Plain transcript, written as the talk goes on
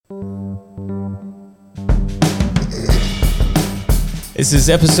This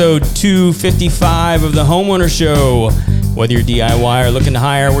is episode 255 of the Homeowner Show. Whether you're DIY or looking to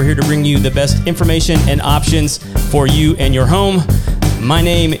hire, we're here to bring you the best information and options for you and your home. My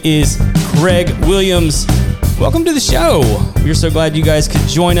name is Craig Williams. Welcome to the show. We're so glad you guys could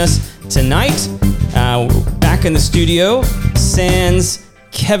join us tonight. Back in the studio, sans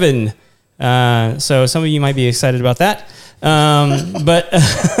Kevin. So some of you might be excited about that. But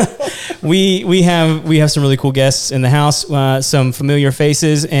we have some really cool guests in the house, some familiar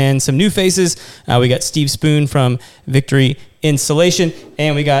faces and some new faces. We got Steve Spoon from Victory Insulation,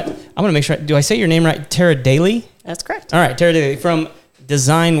 and we got, I'm going to make sure, do I say your name right? Tara Daly? That's correct. All right, Tara Daly from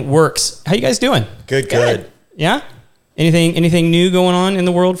Design Works. How you guys doing? Good. Yeah? Anything new going on in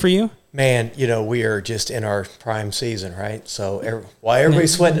the world for you? Man, we are just in our prime season, right? So why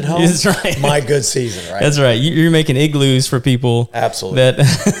everybody's sweating at home? That's right. My good season, right? That's right. You're making igloos for people. Absolutely.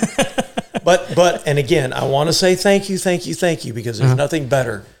 But and again, I want to say thank you, because there's nothing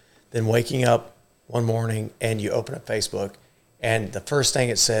better than waking up one morning and you open up Facebook and the first thing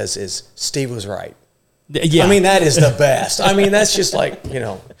it says is Steve was right. Yeah. I mean, that is the best. I mean, that's just like,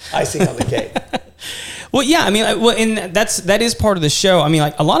 icing on the cake. Well, yeah, I mean, and that is part of the show. I mean,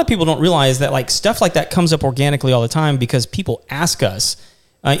 like, a lot of people don't realize that, like, stuff like that comes up organically all the time because people ask us,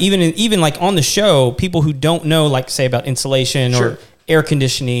 even like on the show, people who don't know, like, say about insulation or air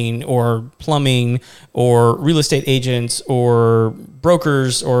conditioning or plumbing or real estate agents or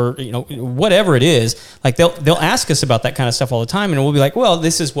brokers or whatever it is, like they'll ask us about that kind of stuff all the time, and we'll be like, well,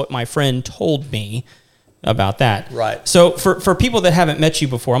 this is what my friend told me about that. Right. So for people that haven't met you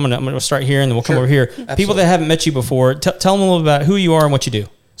before, I'm gonna start here and then we'll come over here. Absolutely. People that haven't met you before, tell them a little about who you are and what you do.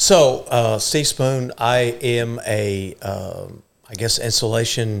 So, Steve Spoon, I am a, I guess,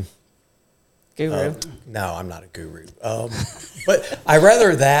 insulation guru. No, I'm not a guru. But I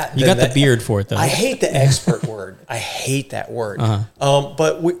rather that. You got the beard for it, though. I hate the expert word. I hate that word.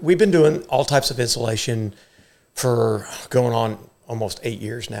 But we've been doing all types of insulation for going on almost 8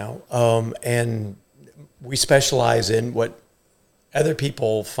 years now. And we specialize in what other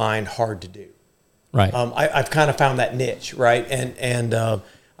people find hard to do. Right. I've kind of found that niche, right? And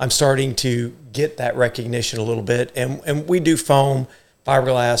I'm starting to get that recognition a little bit. And we do foam,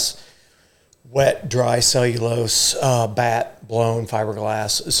 fiberglass, wet, dry cellulose, bat, blown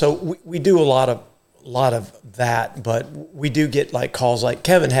fiberglass. So we do a lot of that, but we do get like calls like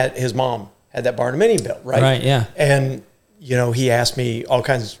Kevin his mom had that barn mini built, right? Right, yeah. And, he asked me all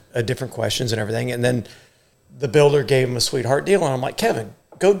kinds of different questions and everything. And then the builder gave him a sweetheart deal. And I'm like, Kevin,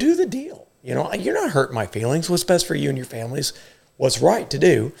 go do the deal. You're not hurting my feelings. What's best for you and your families? What's right to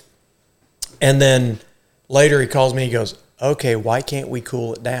do? And then later he calls me, he goes, okay, why can't we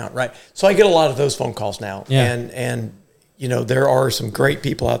cool it down? Right. So I get a lot of those phone calls now. Yeah. And there are some great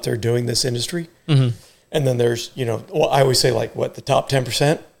people out there doing this industry. Mm-hmm. And then there's, I always say like the top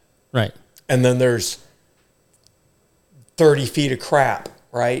 10%. Right. And then there's 30 feet of crap.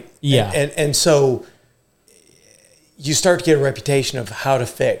 Right. Yeah. And so you start to get a reputation of how to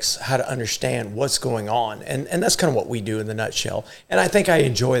fix, how to understand what's going on. And that's kind of what we do in the nutshell. And I think I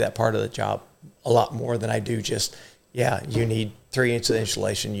enjoy that part of the job a lot more than I do just, you need 3 inches of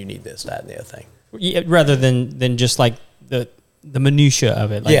insulation, you need this, that, and the other thing. Yeah, rather than just like the minutia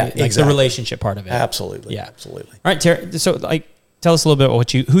of it. Like, exactly. The relationship part of it. Absolutely. Yeah. Absolutely. All right, Tara, so like, tell us a little bit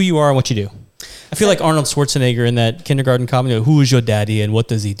about who you are and what you do. I feel like Arnold Schwarzenegger in that kindergarten comedy, who is your daddy and what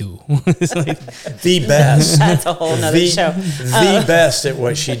does he do? It's like, the best. That's a whole nother show. The best at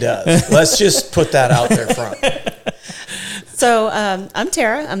what she does. Let's just put that out there front. So I'm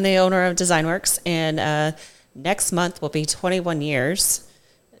Tara. I'm the owner of Design Works, and next month will be 21 years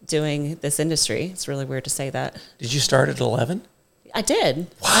doing this industry. It's really weird to say that. Did you start at 11? I did.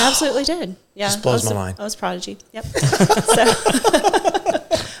 Wow. I absolutely did. Yeah. Just blows my mind. I was prodigy. Yep. So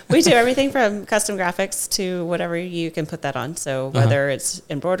we do everything from custom graphics to whatever you can put that on. So whether it's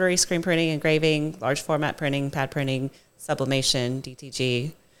embroidery, screen printing, engraving, large format printing, pad printing, sublimation,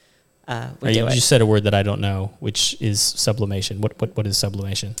 DTG, you just said a word that I don't know, which is sublimation. What is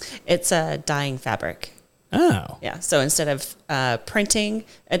sublimation? It's a dyeing fabric. Oh. Yeah. So instead of printing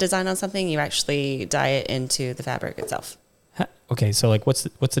a design on something, you actually dye it into the fabric itself. Okay, so like, what's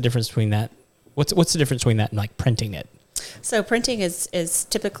the difference between that? What's the difference between that and like printing it? So printing is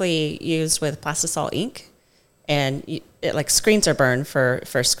typically used with plastisol ink, and like screens are burned for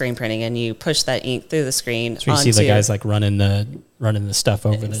screen printing, and you push that ink through the screen. So you see the guys like running the stuff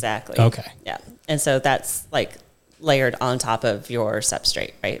over exactly. Okay. Yeah, and so that's like layered on top of your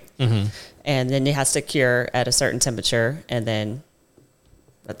substrate, right? Mm-hmm. And then it has to cure at a certain temperature, and then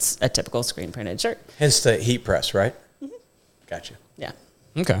that's a typical screen printed shirt. Hence the heat press, right? Mm-hmm. Gotcha. Yeah.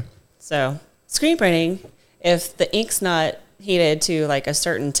 Okay. So screen printing, if the ink's not heated to like a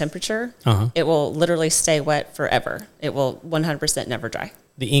certain temperature, it will literally stay wet forever. It will 100% never dry.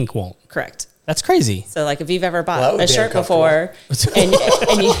 The ink won't. Correct. That's crazy. So like if you've ever bought a shirt before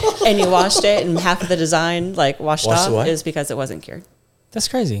and you washed it and half of the design like washed off is because it wasn't cured. That's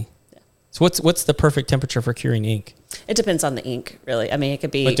crazy. Yeah. So what's the perfect temperature for curing ink? It depends on the ink, really. I mean, it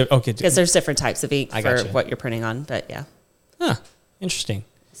could be because there's different types of ink for what you're printing on. But yeah. Huh. Interesting.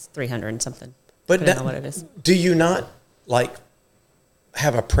 It's 300 and something. But depending on what it is. Do you not like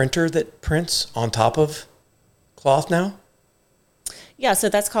have a printer that prints on top of cloth now? Yeah, so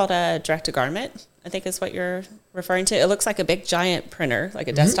that's called a direct-to-garment, I think is what you're referring to. It looks like a big giant printer, like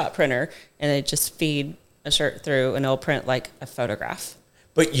a desktop printer, and they just feed a shirt through and it'll print like a photograph.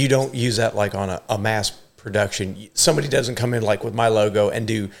 But you don't use that like on a mass production. Somebody doesn't come in like with my logo and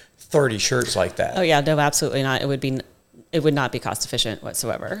do 30 shirts like that. Oh yeah, no, absolutely not. It would not be cost efficient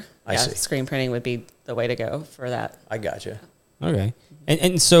whatsoever. I see. Screen printing would be the way to go for that. I gotcha. Okay.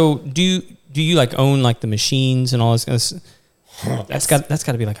 And so do you like own like the machines and all this kind of stuff? That's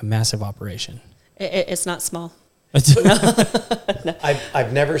got to be like a massive operation. It's not small. No.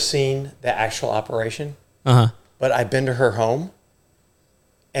 I've never seen the actual operation, but I've been to her home,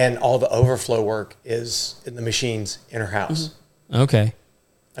 and all the overflow work is in the machines in her house. Okay.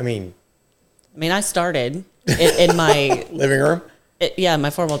 I mean, I started in my living room. My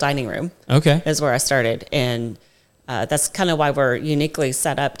formal dining room. Okay, is where I started, and that's kind of why we're uniquely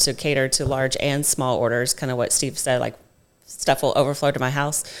set up to cater to large and small orders. Kind of what Steve said, like. Stuff will overflow to my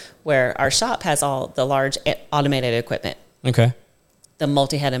house, where our shop has all the large automated equipment. Okay. The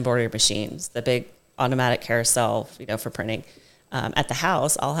multi-head embroidery machines, the big automatic carousel, for printing. At the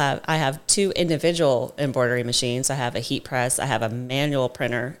house, I have 2 individual embroidery machines. I have a heat press. I have a manual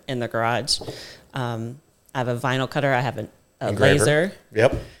printer in the garage. I have a vinyl cutter. I have a laser.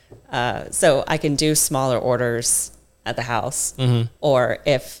 Yep. So I can do smaller orders at the house, or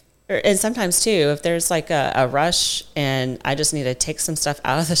and sometimes too, if there's like a rush and I just need to take some stuff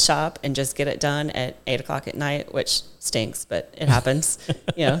out of the shop and just get it done at 8:00 at night, which stinks, but it happens.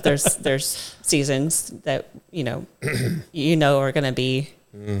 There's seasons that, are going to be,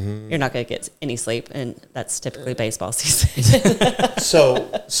 you're not going to get any sleep. And that's typically baseball season. So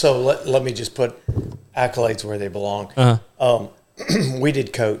let me just put accolades where they belong. We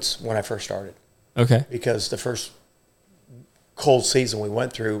did coats when I first started. Okay. Because the first cold season we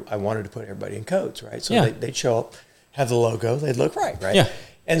went through, I wanted to put everybody in coats, right? So they'd show up, have the logo, they'd look right? Yeah.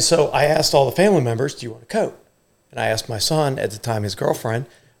 And so I asked all the family members, do you want a coat? And I asked my son, at the time his girlfriend,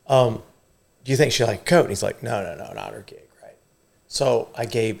 do you think she'd like a coat? And he's like, no, not her gig, right? So I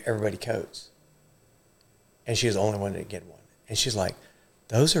gave everybody coats. And she was the only one that get one. And she's like,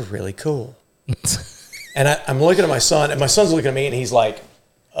 those are really cool. And I'm looking at my son, and my son's looking at me, and he's like,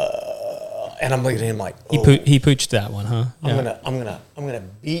 and I'm looking at him like, oh, he pooched that one, huh? Yeah. I'm gonna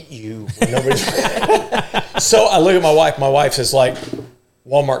beat you when nobody's. So I look at my wife. My wife's is like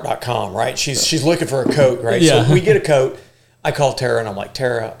Walmart.com, right? She's looking for a coat, right? Yeah. So we get a coat. I call Tara and I'm like,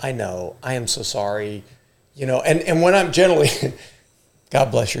 Tara, I know, I am so sorry, And when I'm generally,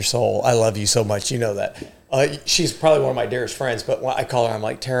 God bless your soul, I love you so much, that. She's probably one of my dearest friends, but when I call her, I'm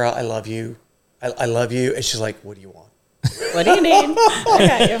like, Tara, I love you, I love you, and she's like, what do you want? What do you need? I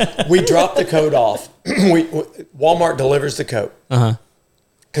got you. We drop the coat off. Walmart delivers the coat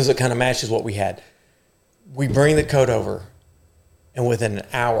because it kind of matches what we had. We bring the coat over, and within an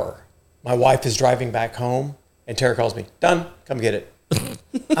hour, my wife is driving back home, and Tara calls me, done, come get it.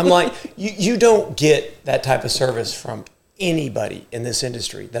 I'm like, you don't get that type of service from anybody in this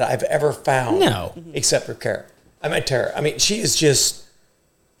industry that I've ever found, except for Tara. She is just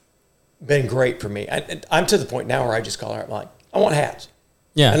been great for me. I'm to the point now where I just call her. I'm like, I want hats.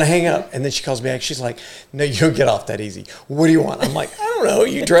 Yeah. And I hang up, and then she calls me back. She's like, no, you don't get off that easy. What do you want? I'm like, I don't know.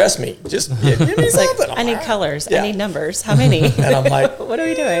 You dress me. Just give me something. Like, I need colors. Yeah. I need numbers. How many? And I'm like, what are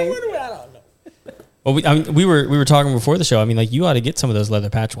we doing? I don't know. Well, we were talking before the show. I mean, like, you ought to get some of those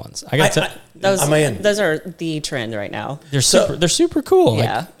leather patch ones. Those are the trend right now. They're super cool.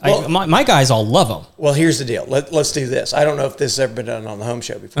 Yeah. Like, my guys all love them. Well, here's the deal. Let's do this. I don't know if this has ever been done on the home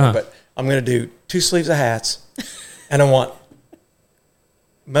show before, but I'm going to do 2 sleeves of hats, and I want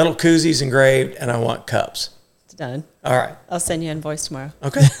metal koozies engraved, and I want cups. It's done. All right. I'll send you an invoice tomorrow.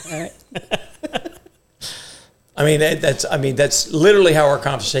 Okay. All right. That's literally how our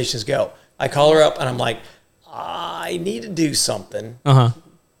conversations go. I call her up and I'm like, I need to do something.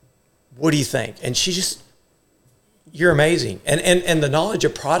 What do you think? And she just, you're amazing. And the knowledge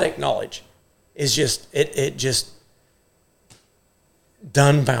of product knowledge is just, it just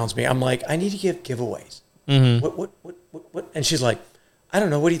dumbfounds me. I'm like, I need to give giveaways. What? And she's like, I don't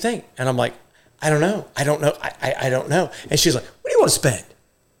know. What do you think? And I'm like, I don't know. I don't know. I don't know. And she's like, what do you want to spend?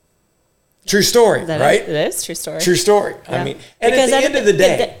 True story, right? It is true story. True story. Yeah. I mean, and at the end of the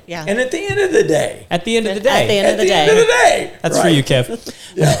day, and at the end of the day, At the end of the day. At the end of the day. That's for you, Kev.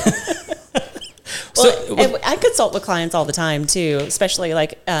 Yeah. Well, I consult with clients all the time too, especially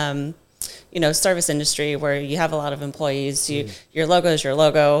like, service industry where you have a lot of employees. Your logo is your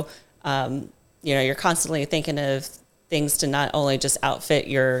logo. You're constantly thinking of things to not only just outfit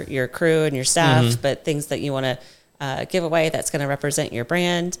your crew and your staff, but things that you want to give away that's going to represent your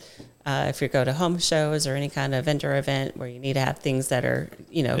brand. If you go to home shows or any kind of vendor event where you need to have things that are,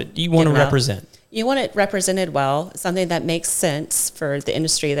 you want to represent. You want it represented well, something that makes sense for the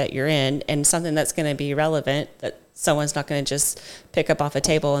industry that you're in, and something that's going to be relevant that someone's not going to just pick up off a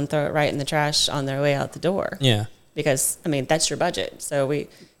table and throw it right in the trash on their way out the door. Yeah. Because, that's your budget. So we,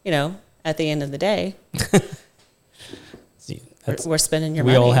 at the end of the day, we're spending your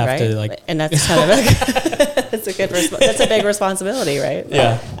money, we all have right? to and that's kind of that's a big responsibility, right?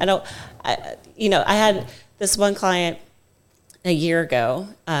 Yeah. I had this one client a year ago.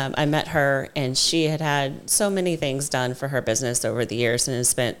 I met her, and she had so many things done for her business over the years, and has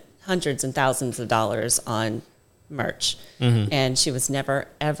spent hundreds and thousands of dollars on merch, and she was never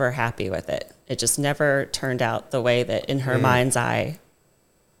ever happy with it. It just never turned out the way that in her mind's eye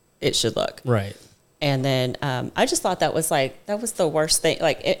it should look. Right. And then I just thought that was the worst thing.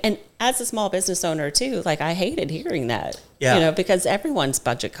 And as a small business owner too, I hated hearing that. Yeah. Because everyone's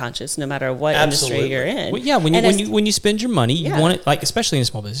budget conscious, no matter what Absolutely. industry you're in. Well, yeah. When you spend your money, you want it, especially in a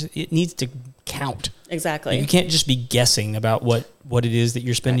small business, it needs to count. Exactly. You can't just be guessing about what it is that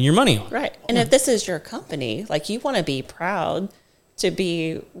you're spending your money on. Right. And if this is your company, you want to be proud to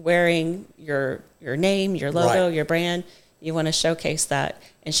be wearing your name, your logo, your brand. You want to showcase that.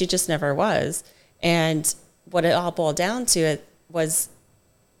 And she just never was. And what it all boiled down to was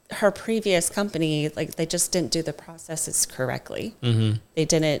her previous company, they just didn't do the processes correctly. They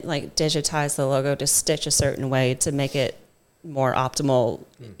didn't digitize the logo to stitch a certain way to make it more optimal,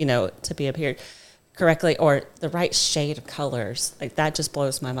 to be appeared correctly, or the right shade of colors. That just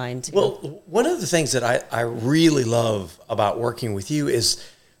blows my mind too. Well, one of the things that I really love about working with you is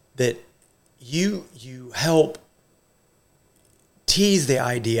that you help tease the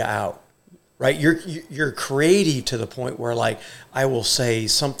idea out. Right, you're creative to the point where I will say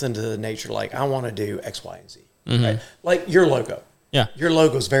something to the nature I want to do X, Y, and Z. Right, like your logo. Yeah, your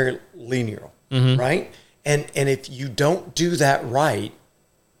logo is very linear, right? And if you don't do that right,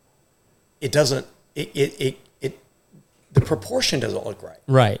 it doesn't. The proportion doesn't look right.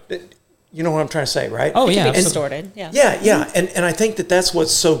 Right. You know what I'm trying to say, right? Oh, yeah, distorted. Yeah. Yeah. And I think that's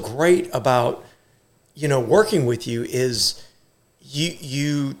what's so great about working with you is.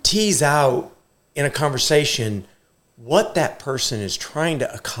 You tease out in a conversation what that person is trying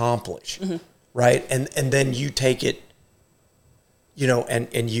to accomplish, right? And then you take it,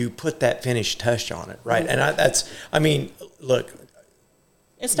 and you put that finished touch on it, right? And look.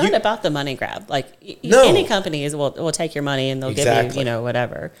 It's not about the money grab. No. Any companies will take your money and they'll give you,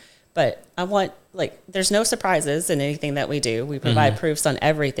 whatever. But I want, there's no surprises in anything that we do. We provide proofs on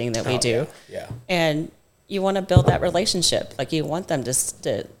everything that we do. Yeah. And you want to build that relationship. You want them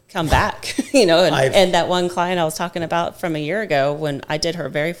to come back, and that one client I was talking about from a year ago when I did her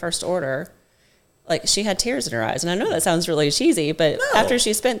very first order, she had tears in her eyes. And I know that sounds really cheesy, but after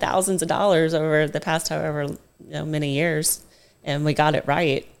she spent thousands of dollars over the past however many years, and we got it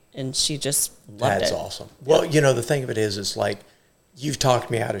right, and she just loved it. That's awesome. Well, the thing of it is you've talked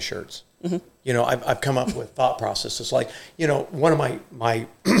me out of shirts. I've come up with thought processes. One of my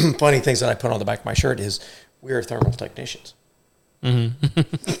funny things that I put on the back of my shirt is we're thermal technicians.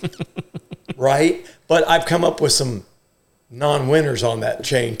 Right? But I've come up with some non-winners on that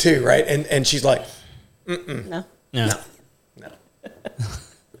chain too, right? And she's like, No.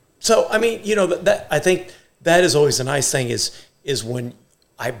 So, that I think that is always a nice thing is when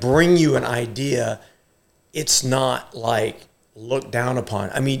I bring you an idea, it's not looked down upon.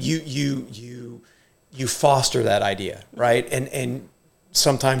 You foster that idea, right? And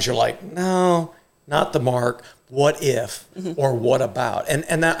sometimes you're like, no, not the mark. What if, or what about?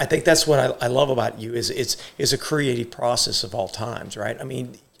 And that, I think that's what I love about you is it's a creative process of all times, right?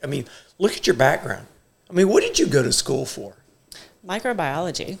 Look at your background. What did you go to school for?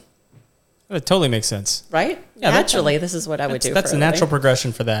 Microbiology. It totally makes sense. Right? Yeah, naturally, this is what I would do. That's a natural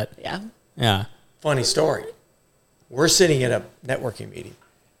progression for that. Yeah. Yeah. Funny story. We're sitting at a networking meeting,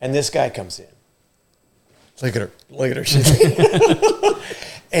 and this guy comes in. Look at her.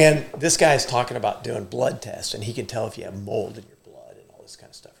 And this guy's talking about doing blood tests, and he can tell if you have mold in your blood and all this kind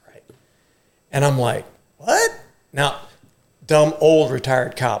of stuff, right? And I'm like, what? Now, dumb, old,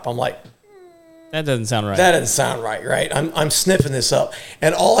 retired cop. I'm like, That doesn't sound right. That doesn't sound right, right? I'm sniffing this up.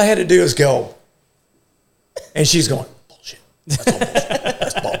 And all I had to do is go, and she's going, bullshit.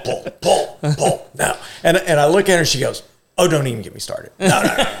 That's all bullshit. That's bull. No. And I look at her and she goes, oh, don't even get me started. No.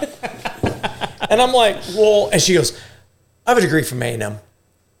 And I'm like, well, and she goes, I have a degree from A&M,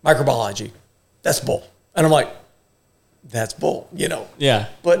 microbiology. That's bull. And I'm like, that's bull, Yeah.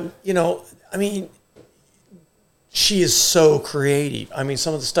 But, I mean, she is so creative. I mean,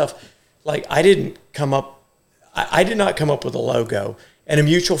 some of the stuff, like I did not come up with a logo. And a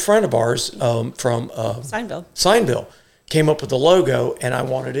mutual friend of ours from Sineville came up with a logo, and I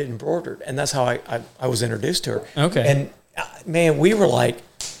wanted it embroidered. And that's how I was introduced to her. Okay. And, man, we were like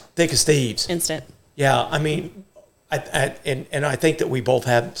thick as thieves. Instant. Yeah, I mean, and I think that we both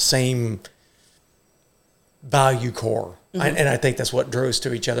have the same value core. And I think that's what drew us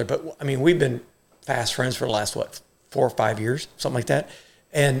to each other. But, I mean, we've been fast friends for the last, 4 or 5 years, something like that.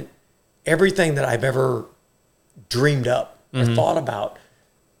 And everything that I've ever dreamed up or thought about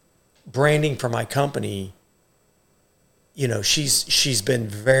branding for my company, she's been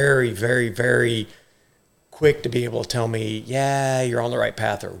very, very, very quick to be able to tell me, yeah, you're on the right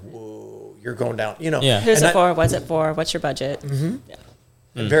path, or whoa, you're going down, Yeah. Who's it for? What's it for? What's your budget? Yeah.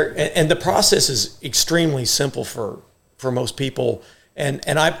 And the process is extremely simple for most people. And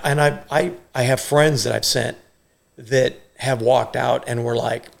I have friends that I've sent that have walked out and were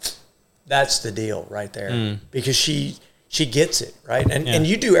like, that's the deal right there, because she gets it, right. And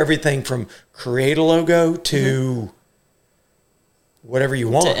you do everything from create a logo to whatever you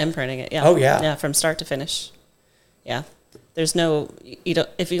want, to imprinting it. Yeah. Oh yeah. Yeah. From start to finish. Yeah. There's no,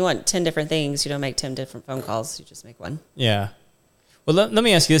 if you want 10 different things, you don't make 10 different phone calls. You just make one. Yeah. Well, let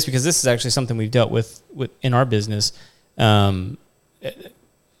me ask you this, because this is actually something we've dealt with in our business. So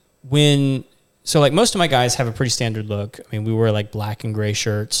like most of my guys have a pretty standard look. I mean, we wear like black and gray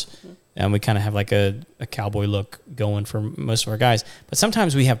shirts, and we kind of have like a cowboy look going for most of our guys. But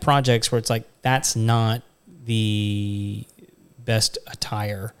sometimes we have projects where it's like, that's not the best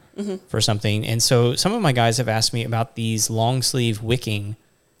attire for something. And so some of my guys have asked me about these long sleeve wicking.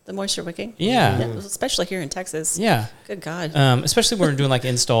 The moisture wicking? Yeah. Especially here in Texas. Yeah. Good God. Especially when we're doing like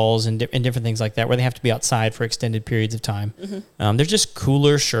installs and different things like that, where they have to be outside for extended periods of time. They're just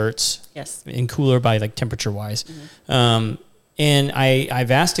cooler shirts. Yes. And cooler by like temperature wise. And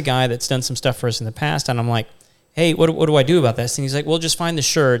I've asked a guy that's done some stuff for us in the past, and I'm like, hey, what do I do about this? And he's like, well, just find the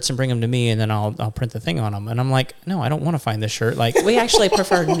shirts and bring them to me, and then I'll print the thing on them. And I'm like, no, I don't want to find this shirt. Like, we actually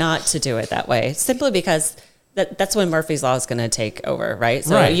prefer not to do it that way, simply because that's when Murphy's Law is going to take over, right?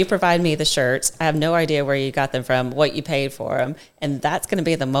 So you provide me the shirts. I have no idea where you got them from, what you paid for them, and that's going to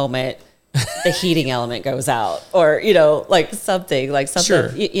be the moment the heating element goes out, or like something.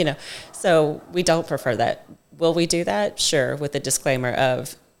 Sure. So we don't prefer that. Will we do that? Sure, with the disclaimer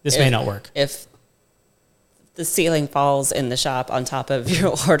of this may not work. If the ceiling falls in the shop on top of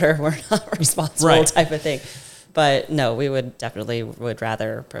your order, we're not responsible, type of thing. But no, we would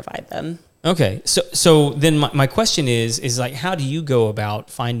rather provide them. Okay, so then my question is like, how do you go about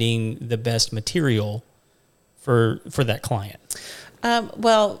finding the best material for that client?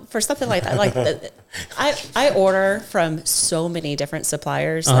 Well, for something like that, I order from so many different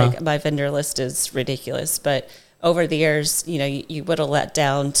suppliers. Like my vendor list is ridiculous, but over the years, you whittle that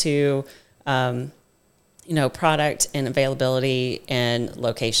down to, product and availability and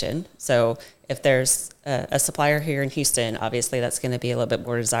location. So if there's a supplier here in Houston, obviously that's going to be a little bit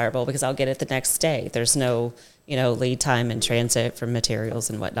more desirable because I'll get it the next day. There's no, lead time and transit for materials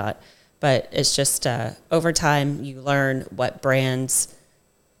and whatnot. But it's just over time you learn what brands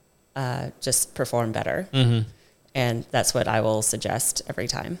just perform better. And that's what I will suggest every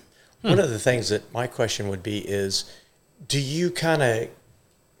time. One of the things that my question would be is, do you kind of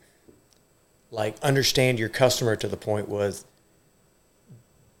like understand your customer to the point with,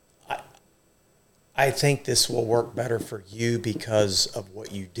 I think this will work better for you because of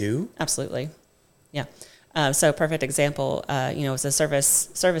what you do? Absolutely. Yeah. So perfect example, it's a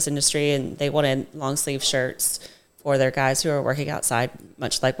service industry, and they wanted long sleeve shirts for their guys who are working outside,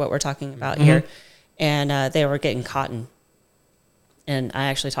 much like what we're talking about here. And they were getting cotton. And I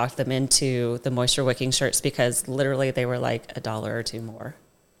actually talked them into the moisture wicking shirts because literally they were like $1 or $2 more.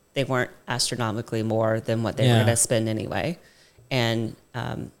 They weren't astronomically more than what they were going to spend anyway. And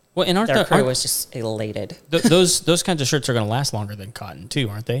well, and their crew was just elated. Those kinds of shirts are going to last longer than cotton too,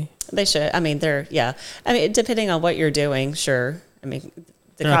 aren't they? They should. I mean, depending on what you're doing, sure. I mean,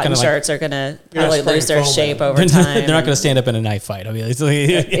 the cotton shirts are going to probably lose their shape over time. They're not going to stand up in a knife fight. I mean,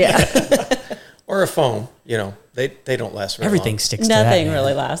 or a foam. They don't last very Everything long. sticks to that. Nothing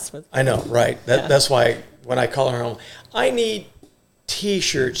really lasts. I know, right? That's why when I call her home, I need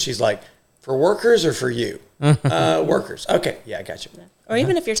T-shirts. She's like, For workers or for you? Workers. Okay. Yeah, I got you. Or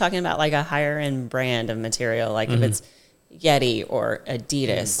even if you're talking about like a higher end brand of material, like if it's Yeti or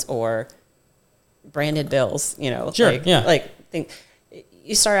Adidas or branded bills, Sure,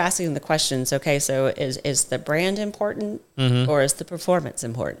 you start asking the questions. Okay, so is the brand important or is the performance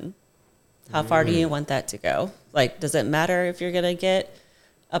important? How far do you want that to go? Like, does it matter if you're going to get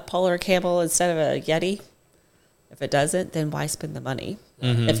a Polar Camel instead of a Yeti? If it doesn't, then why spend the money?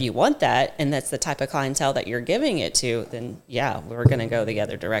 If you want that, and that's the type of clientele that you're giving it to, then yeah, we're going to go the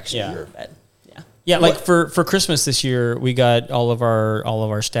other direction. Yeah. But yeah. Like for Christmas this year, we got all of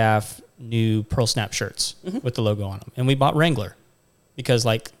our staff new Pearl Snap shirts with the logo on them, and we bought Wrangler because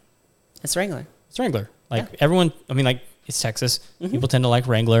it's Wrangler. It's Wrangler. Everyone, I mean, it's Texas. People tend to like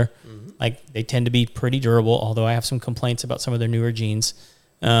Wrangler. Like they tend to be pretty durable. Although I have some complaints about some of their newer jeans.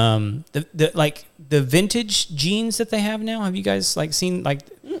 The vintage jeans that they have now. Have you guys seen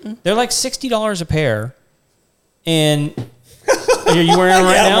they're like $60 a pair, and are you wearing them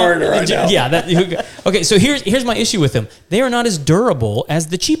right now? I'm wearing it right now. Yeah. Okay. So here's my issue with them. They are not as durable as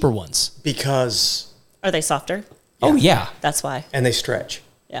the cheaper ones. Because are they softer? Oh yeah. That's why. And they stretch.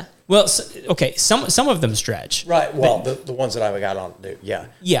 Yeah. Well, okay. Some of them stretch. Right. Well, the ones that I got on do. Yeah.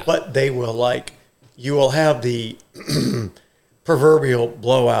 Yeah. But they will you will have the proverbial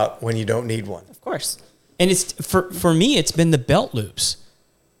blowout when you don't need one. Of course. And it's for me, it's been the belt loops.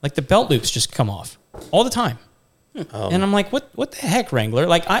 Like the belt loops just come off all the time. And I'm like, what the heck, Wrangler?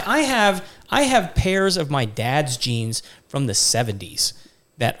 Like I have pairs of my dad's jeans from the 70s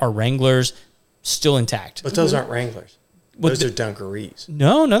that are Wranglers still intact. But those aren't Wranglers. Those are Dungarees.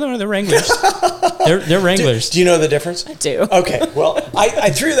 No, they're Wranglers. they're Wranglers. Do you know the difference? I do. Okay, well,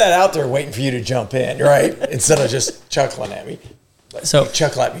 I threw that out there waiting for you to jump in, right? Instead of just chuckling at me. So you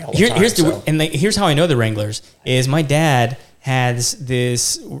chuckle at me all the time. Here's how I know the Wranglers is my dad has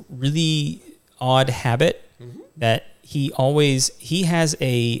this really odd habit that he has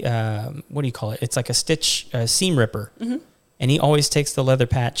a what do you call it? It's like a stitch seam ripper, and he always takes the leather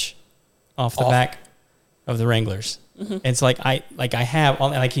patch off the back of the Wranglers. And it's like I have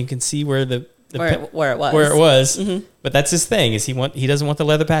you can see where where it was. But that's his thing is he doesn't want the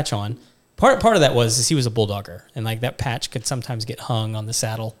leather patch on. Part of that was he was a bulldogger, and that patch could sometimes get hung on the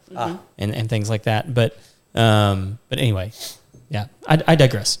saddle and things like that. But anyway, yeah, I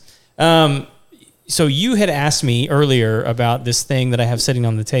digress. So you had asked me earlier about this thing that I have sitting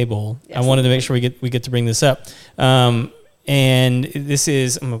on the table. Yes. I wanted to make sure we get to bring this up. And this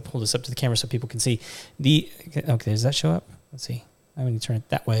is, I'm going to pull this up to the camera so people can see. Okay, does that show up? Let's see. I need to turn it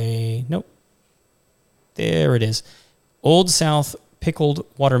that way. Nope. There it is. Old South pickled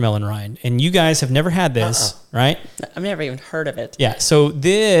watermelon rind. And you guys have never had this, right? I've never even heard of it. Yeah. So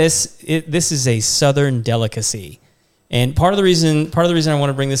this is a Southern delicacy. And part of the reason I want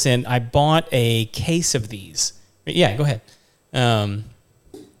to bring this in, I bought a case of these. Yeah, go ahead.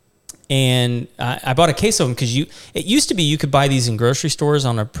 And I bought a case of them because it used to be you could buy these in grocery stores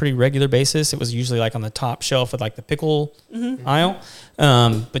on a pretty regular basis. It was usually on the top shelf with the pickle aisle,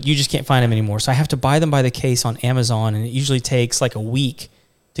 but you just can't find them anymore. So I have to buy them by the case on Amazon, and it usually takes a week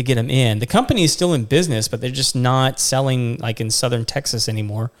to get them in. The company is still in business, but they're just not selling in Southern Texas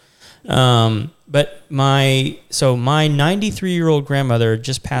anymore. But my 93-year-old grandmother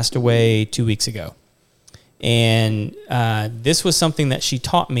just passed away 2 weeks ago. And this was something that she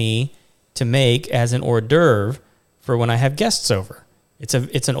taught me to make as an hors d'oeuvre for when I have guests over. It's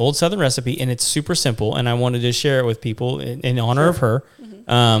an old Southern recipe, and it's super simple, and I wanted to share it with people in honor of her.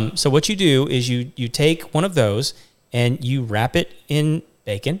 So what you do is you take one of those, and you wrap it in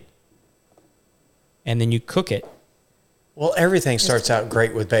bacon, and then you cook it. Well, everything starts out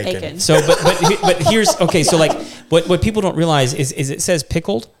great with bacon. So, but here's, okay, so what people don't realize is it says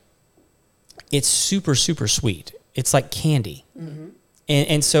pickled. It's super, super sweet. It's like candy.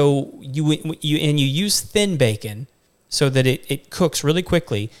 And so you use thin bacon so that it cooks really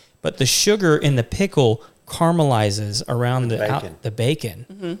quickly, but the sugar in the pickle caramelizes around the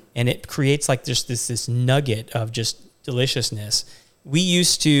bacon. And it creates just this nugget of just deliciousness. We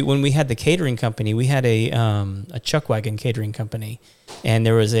used to, when we had the catering company, we had a chuck wagon catering company, and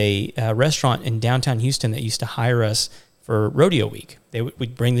there was a restaurant in downtown Houston that used to hire us for rodeo week.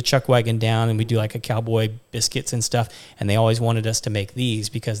 We'd bring the chuck wagon down, and we'd do a cowboy biscuits and stuff, and they always wanted us to make these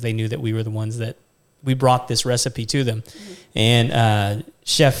because they knew that we were the ones that we brought this recipe to them. And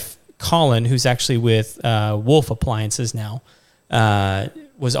Chef Colin, who's actually with Wolf Appliances now,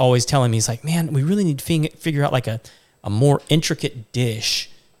 was always telling me, he's like, man, we really need to figure out a more intricate dish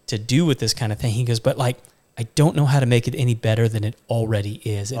to do with this kind of thing. He goes, but I don't know how to make it any better than it already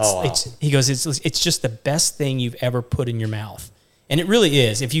is. He goes, it's just the best thing you've ever put in your mouth. And it really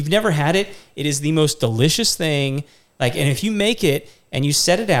is. If you've never had it, it is the most delicious thing. Like, and if you make it and you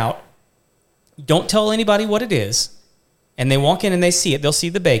set it out, don't tell anybody what it is. And they walk in and they see it. They'll see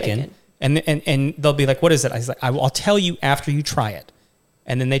the bacon. And they'll be like, what is it? I was like, I'll tell you after you try it.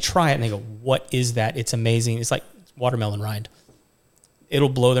 And then they try it and they go, what is that? It's amazing. It's like watermelon rind. It'll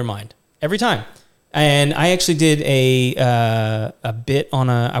blow their mind every time. And I actually did a bit on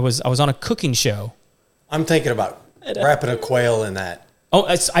I was on a cooking show. I'm thinking about wrapping a quail in that. Oh,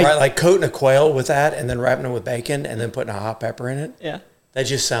 right, like coating a quail with that and then wrapping it with bacon and then putting a hot pepper in it. Yeah. That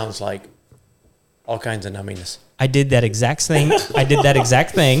just sounds like all kinds of numminess. I did that exact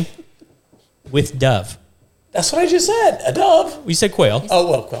thing. With dove. That's what I just said. A dove. You said quail. Oh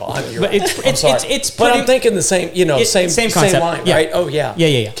well, quail. You're But right. it's I'm sorry. it's But pretty, I'm thinking the same. You know, same concept. line, Yeah. right? Oh yeah.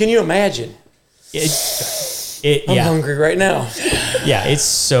 Yeah. Can you imagine? I'm Yeah. hungry right now. Yeah, it's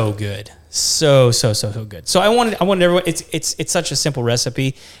so good. So good. So I wanted everyone, it's such a simple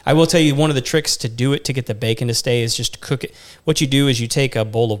recipe. I will tell you one of the tricks to do it, to get the bacon to stay, is just to cook it. What you do is you take a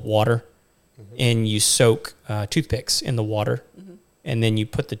bowl of water and you soak toothpicks in the water. And then you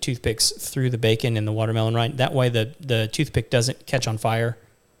put the toothpicks through the bacon and the watermelon rind. That way the toothpick doesn't catch on fire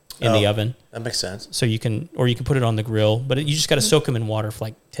in the oven. That makes sense. So you can put it on the grill, but you just got to soak them in water for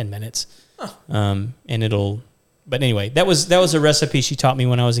like 10 minutes. And but anyway, that was a recipe she taught me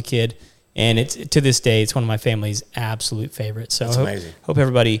when I was a kid. And it's, to this day, it's one of my family's absolute favorites. So That's amazing. Hope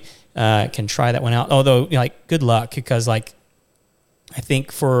everybody can try that one out. Although, like, good luck, because like, I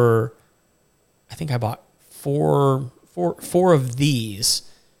think I bought four of these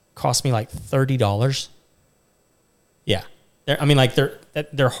cost me like $30. Yeah.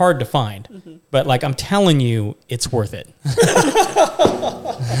 They're hard to find, but like, I'm telling you, it's worth it.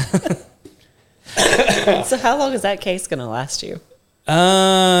 So how long is that case going to last you?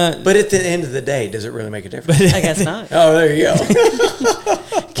 But at the end of the day, does it really make a difference? I guess not. Oh, there you go.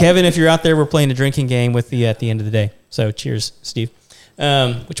 Kevin, if you're out there, we're playing a drinking game with you at the end of the day. So cheers, Steve.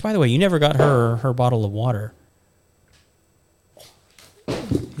 Which, by the way, you never got her bottle of water.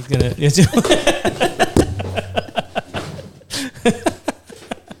 He's gonna.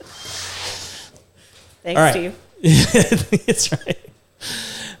 Thanks, All right. Steve. That's right.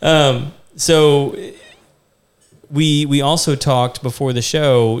 So we also talked before the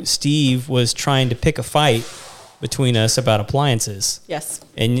show. Steve was trying to pick a fight between us about appliances. Yes.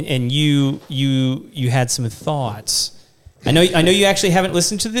 And you had some thoughts. I know you actually haven't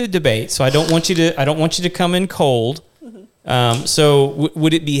listened to the debate, so I don't want you to come in cold. So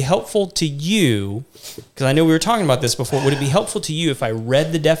would it be helpful to you, because I know we were talking about this before, would it be helpful to you if I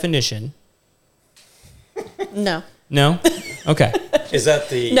read the definition? No. No? Okay. Is that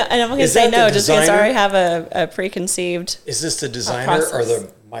the... No, and I'm going to say no, just because I already have a preconceived... Is this the designer or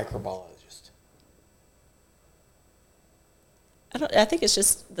the microbiologist? I think it's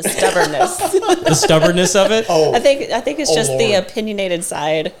just the stubbornness. The stubbornness of it? Oh, I think it's just the Lord. opinionated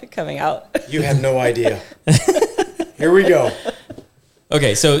side coming out. You have no idea. Here we go.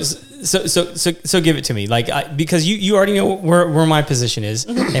 Okay, so give it to me, like, because you already know where my position is,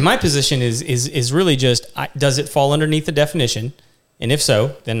 and my position is really just, does it fall underneath the definition, and if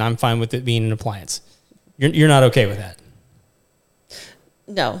so, then I'm fine with it being an appliance. You're not okay with that?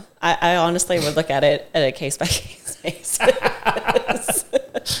 No, I honestly would look at it at a case by case basis.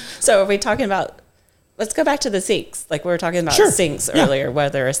 So are we talking about? Let's go back to the sinks. Like we were talking about sinks earlier,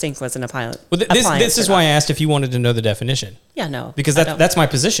 whether a sink was an appliance. Well, this is why I asked if you wanted to know the definition. Yeah, no, because that's my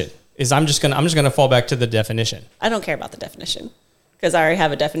position. Is I'm just gonna fall back to the definition. I don't care about the definition because I already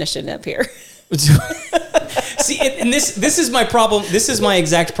have a definition up here. See, and this is my problem. This is my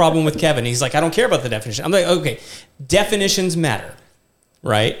exact problem with Kevin. He's like, I don't care about the definition. I'm like, okay, definitions matter,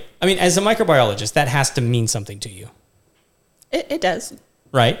 right? I mean, as a microbiologist, that has to mean something to you. It does.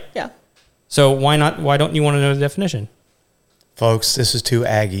 Right? Yeah. So why not? Why don't you want to know the definition? Folks, this is two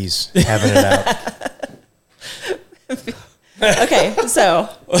Aggies having it out. Okay, so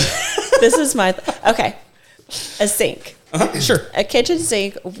this is my... Okay, a sink. Sure. A kitchen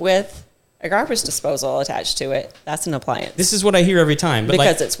sink with a garbage disposal attached to it, that's an appliance. This is what I hear every time. But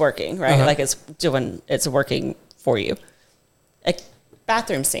because it's working, right? Like it's working for you. A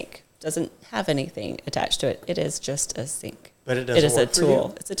bathroom sink doesn't have anything attached to it. It is just a sink. But it doesn't work for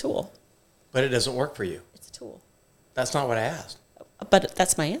you? It's a tool. But it doesn't work for you. It's a tool. That's not what I asked. But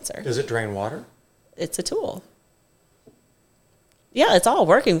that's my answer. Does it drain water? It's a tool. Yeah, it's all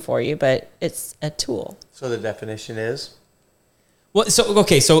working for you, but it's a tool. So the definition is? Well, so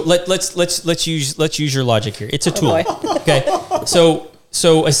okay, so let's use your logic here. It's a tool. Boy. Okay. So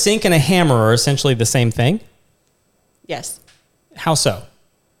a sink and a hammer are essentially the same thing? Yes. How so?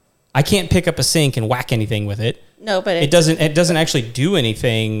 I can't pick up a sink and whack anything with it. No, but It doesn't actually do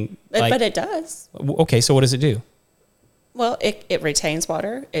anything. but it does. Okay, so what does it do? Well, it retains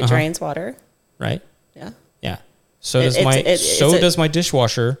water. It drains water. Right. Yeah. Yeah. So does does my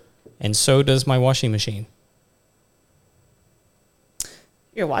dishwasher, and so does my washing machine.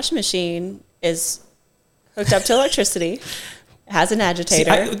 Your washing machine is hooked up to electricity. It has an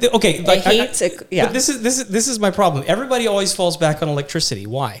agitator. But this is my problem. Everybody always falls back on electricity.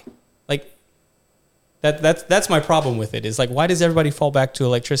 Why? Like that's my problem with it. Is like, why does everybody fall back to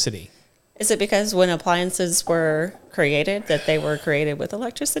electricity? Is it because when appliances were created that they were created with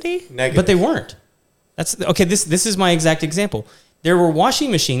electricity? Negative. But they weren't. That's okay. This is my exact example. There were washing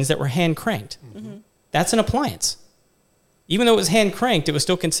machines that were hand cranked. Mm-hmm. That's an appliance. Even though it was hand cranked, it was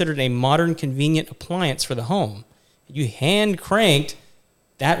still considered a modern, convenient appliance for the home. You hand cranked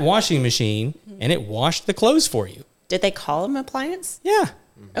that washing machine, and it washed the clothes for you. Did they call them appliance? Yeah.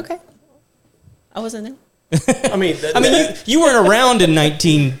 Okay. I wasn't there. You weren't around in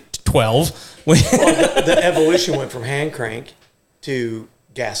 1912. Well, the evolution went from hand crank to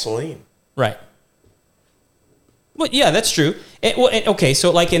gasoline. Right. Well, yeah, that's true. Okay,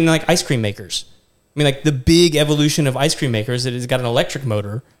 so like in like ice cream makers. I mean, like the big evolution of ice cream makers, it has got an electric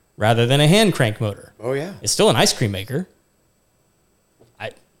motor rather than a hand crank motor. Oh yeah, it's still an ice cream maker.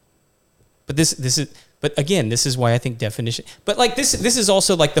 But again, this is why I think definition. But like this is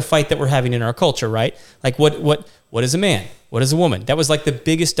also like the fight that we're having in our culture, right? Like what is a man? What is a woman? That was like the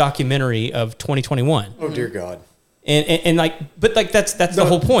biggest documentary of 2021. Oh dear God. And like, but like that's the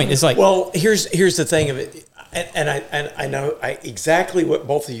whole point. Is like, well, here's the thing of it, and I know exactly what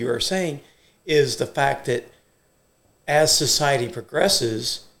both of you are saying. Is the fact that as society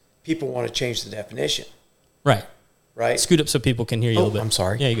progresses, people want to change the definition. Right. Right. Scoot up so people can hear you a little bit. I'm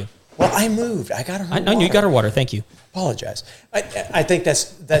sorry. Yeah, you go. Well, I moved. I got her. I know you got her water. Thank you. Apologize. I think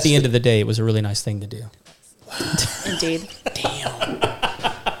that's at the end of the day, it was a really nice thing to do. Indeed. Damn.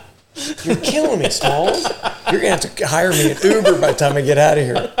 You're killing me, Smalls. You're gonna have to hire me an Uber by the time I get out of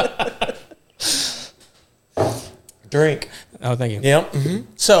here. Drink. Oh, thank you. Yeah. Mm-hmm.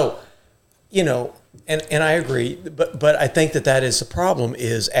 So, and I agree, but I think that is the problem.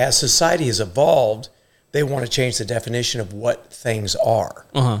 Is as society has evolved, they want to change the definition of what things are,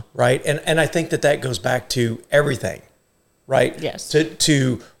 right? And I think that goes back to everything, right? Yes.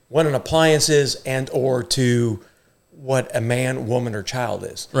 To what an appliance is and or to what a man, woman, or child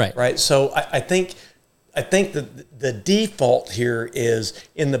is, right? Right. So I think that the default here is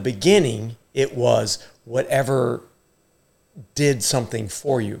in the beginning it was whatever did something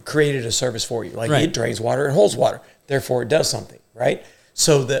for you, created a service for you, like it drains water, it holds water, therefore it does something, right?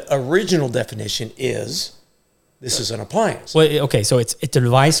 So the original definition is this is an appliance. Well, okay, so it's a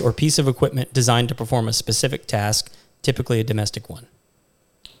device or piece of equipment designed to perform a specific task, typically a domestic one.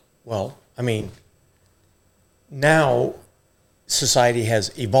 Well, I mean, now society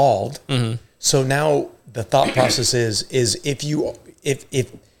has evolved, so now the thought process is if you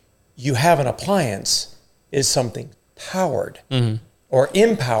have an appliance, is something powered or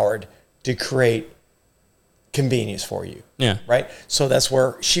empowered to create convenience for you. Yeah. Right. So that's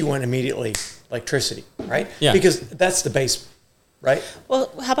where she went immediately, electricity. Right. Yeah. Because that's the base. Right.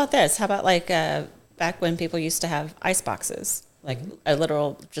 Well, how about this? How about like back when people used to have ice boxes, like a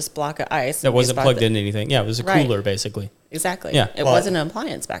literal just block of ice that wasn't plugged into anything. Yeah, it was a cooler basically. Exactly. Yeah. It wasn't an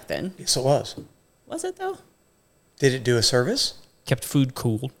appliance back then. Yes, it was. Was it though? Did it do a service? Kept food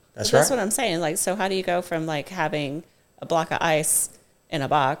cooled. That's right. That's what I'm saying. Like, so how do you go from like having a block of ice in a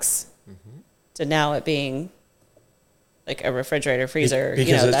box to now it being like a refrigerator, freezer?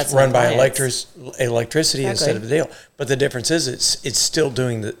 Because it's that's run by electricity instead of the deal. But the difference is it's still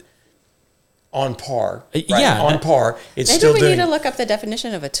doing the on par. Right? Yeah. On par. It's Maybe still we doing. need to look up the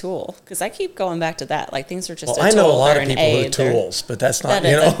definition of a tool because I keep going back to that. Like things are just Well, a I tool. know a lot They're of an people aid. with tools, but that's not, That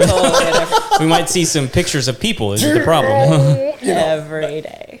is a totally different We might see some pictures of people. Is the problem? every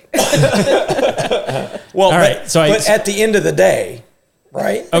day. Well, all right. So but at the end of the day,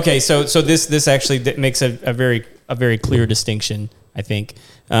 right? Okay, so this actually makes a very clear distinction, I think.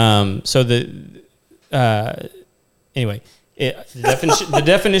 Anyway, the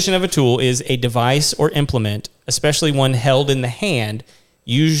definition of a tool is a device or implement, especially one held in the hand,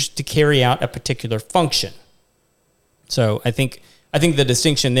 used to carry out a particular function. So I think the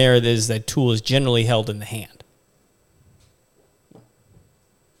distinction there is that tool is generally held in the hand.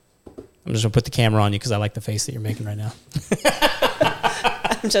 I'm just gonna put the camera on you because I like the face that you're making right now.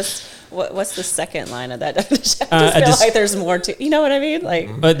 I'm just, what's the second line of that definition? I just feel like there's more to, you know what I mean?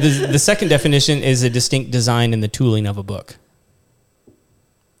 Like, but the second definition is a distinct design in the tooling of a book.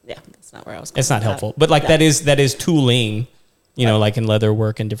 Yeah, that's not where I was going. It's not helpful, but like that is tooling you know, like in leather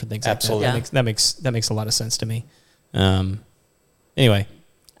work and different things. Absolutely. Like that. That makes a lot of sense to me. Anyway,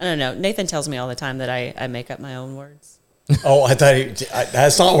 I don't know. Nathan tells me all the time that I make up my own words. Oh, I thought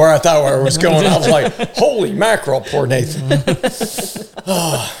that's not where I thought where it was going. I was like, holy mackerel, poor Nathan.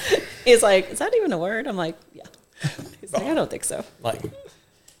 He's like, is that even a word? I'm like, yeah. He's like, I don't think so. Like,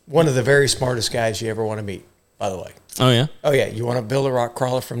 one of the very smartest guys you ever want to meet, by the way. oh yeah, Oh, yeah. You want to build a rock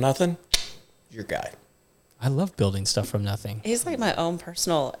crawler from nothing? Your guy. I love building stuff from nothing. He's like my own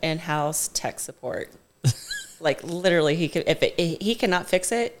personal in-house tech support. Like literally, he cannot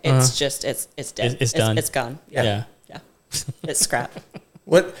fix it. It's just it's dead. It's done. It's gone. Yeah. It's scrap.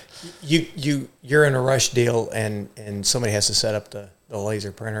 What you're in a rush deal and somebody has to set up the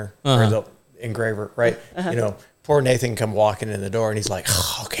laser printer or the engraver, right? You know, poor Nathan come walking in the door and he's like,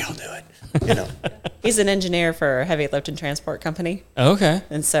 oh, okay, I'll do it. You know. He's an engineer for a heavy lift and transport company, Okay.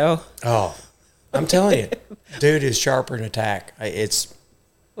 and so I'm telling you, dude is sharper in attack. It's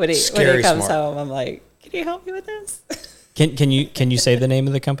when he scary comes smart. home, I'm like, can you help me with this? Can you say the name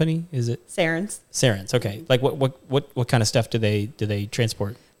of the company? Is it Sarens. Sarens? Okay. Like what kind of stuff do they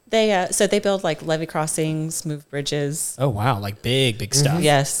transport? They so they build like levee crossings, move bridges. Oh wow, like big stuff.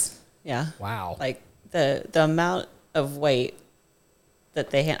 Yes. Yeah. Wow. Like the amount of weight that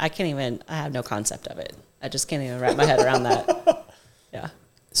they I have no concept of it. I just can't even wrap my head around that. Yeah.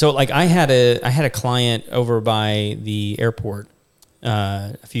 So like I had a client over by the airport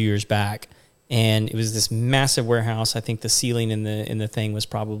a few years back, and it was this massive warehouse. I think the ceiling in the thing was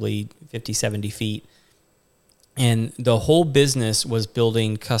probably 50, 70 feet. And the whole business was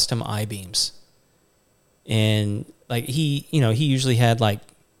building custom I-beams. And like he usually had like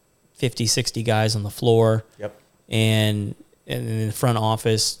 50, 60 guys on the floor. Yep. And in the front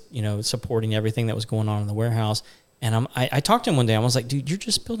office, you know, supporting everything that was going on in the warehouse. And I talked to him one day. I was like, dude, you're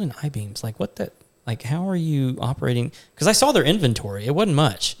just building I-beams. Like, how are you operating? Because I saw their inventory. It wasn't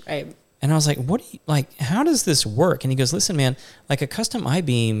much. Right. And I was like, how does this work? And he goes, listen, man, like a custom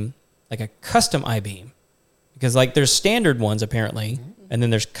I-beam, because like there's standard ones apparently, and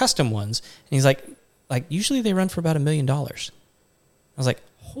then there's custom ones. And he's like usually they run for about $1 million. I was like,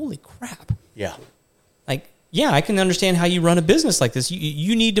 holy crap. Yeah. Like, yeah, I can understand how you run a business like this.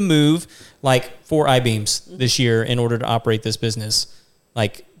 You need to move like 4 I-beams this year in order to operate this business,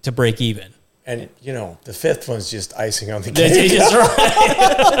 like to break even. And, you know, the 5th one's just icing on the cake. That's right.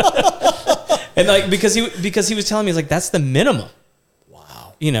 And like, because he was telling me, like, that's the minimum.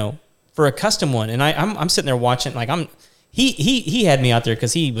 Wow. You know, for a custom one. And I'm sitting there watching, like he had me out there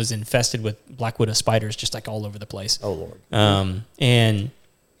because he was infested with black widow spiders just like all over the place. Oh, Lord. And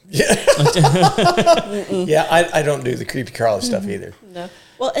yeah, I don't do the creepy crawly stuff either. No.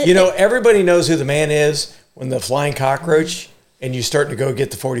 Well, everybody knows who the man is when the flying cockroach and you start to go get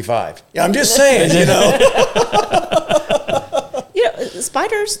the 45. Yeah, I'm just saying, you know.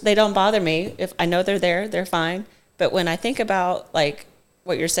 Spiders, they don't bother me. If I know they're there, they're fine. But when I think about like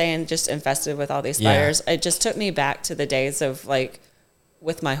what you're saying, just infested with all these spiders, it just took me back to the days of like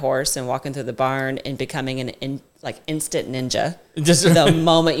with my horse and walking through the barn and becoming an instant ninja. Just the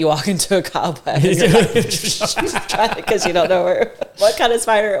moment you walk into a cobweb, because you don't know what kind of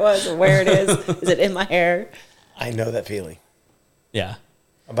spider it was or where it is. Is it in my hair? I know that feeling. yeah.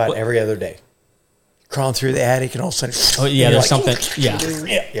 About every other day. Crawling through the attic and all of a sudden. Oh yeah, there's like, something. Yeah.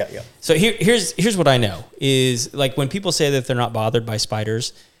 Yeah. So here's what I know is like when people say that they're not bothered by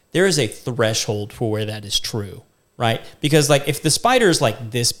spiders, there is a threshold for where that is true, right? Because like if the spider is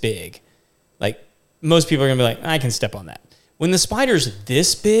like this big, like most people are gonna be like, I can step on that. When the spider's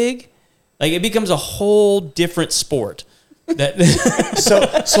this big, like it becomes a whole different sport. That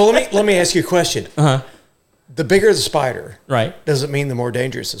So let me ask you a question. The bigger the spider, right, doesn't mean the more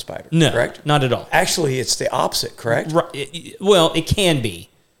dangerous the spider. no, correct? Not at all. Actually, it's the opposite. Correct? Right. Well, it can be.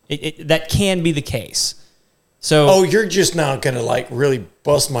 That can be the case. So. Oh, you're just now going to like really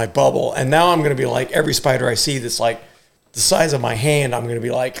bust my bubble. And now I'm going to be like every spider I see that's like the size of my hand, I'm going to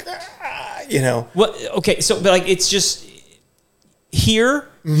be like, you know. Well, okay. So, but like, it's just here.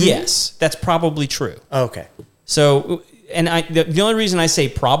 Yes, that's probably true. Okay. So, and the only reason I say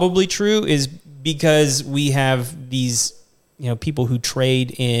probably true is because we have these, people who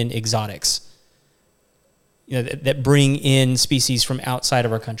trade in exotics. That bring in species from outside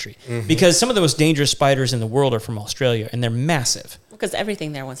of our country. Because some of the most dangerous spiders in the world are from Australia, and they're massive. Because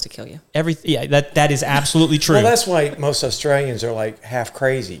everything there wants to kill you. That is absolutely true. Well, that's why most Australians are like half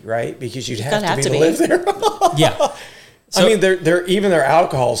crazy, right? Because you'd have to be to live there. Yeah. So, I mean, their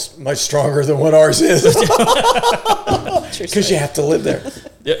alcohol's much stronger than what ours is. Because you have to live there.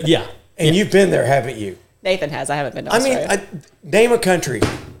 Yeah. And you've been there, haven't you? Nathan has. I haven't been to Australia. Name a country.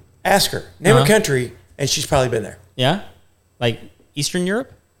 Ask her. Name a country, and she's probably been there. Yeah? Like Eastern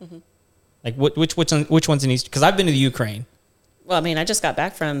Europe? Like which one's in East? Because I've been to the Ukraine. Well, I mean, I just got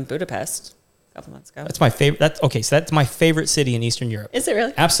back from Budapest a couple months ago. That's my favorite. So that's my favorite city in Eastern Europe. Is it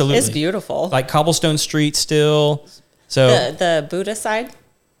really? Absolutely. It's beautiful. Like cobblestone streets still. So the Buda side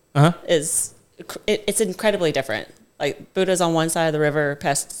is it's incredibly different. Like Buda's on one side of the river,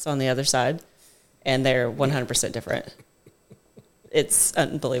 Pest's on the other side, and they're 100% different. It's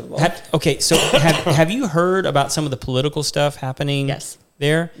unbelievable. So have you heard about some of the political stuff happening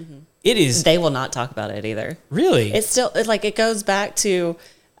there? Mm-hmm. It is. They will not talk about it either. Really? It's still like it goes back to,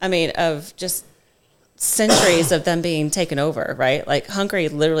 of just centuries of them being taken over, right? Like Hungary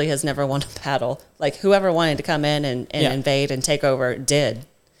literally has never won a battle. Like whoever wanted to come in and invade and take over did.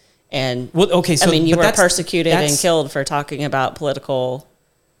 And you were persecuted and killed for talking about political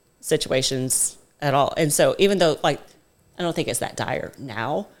situations at all. And so even though I don't think it's that dire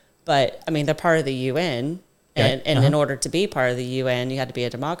now, but they're part of the UN. And in order to be part of the UN, you had to be a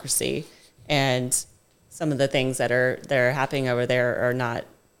democracy. And some of the things that are happening over there are not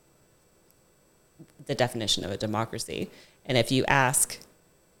the definition of a democracy. And if you ask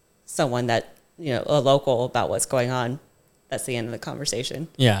someone that, a local about what's going on, that's the end of the conversation.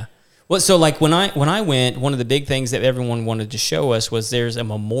 Yeah. Well, so like when I went, one of the big things that everyone wanted to show us was there's a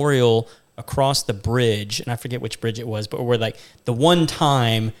memorial across the bridge, and I forget which bridge it was, but where like the one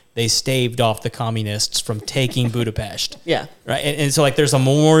time they staved off the communists from taking Budapest. Yeah. Right. And so like there's a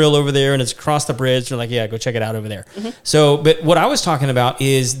memorial over there and it's across the bridge. They're like, yeah, go check it out over there. Mm-hmm. So, but what I was talking about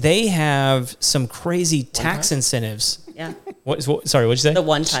is they have some crazy tax incentives. Yeah. Sorry, what'd you say? The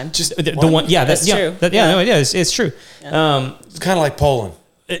one time. Just the one. Yeah. That's true. It's true. Yeah. It's kind of like Poland.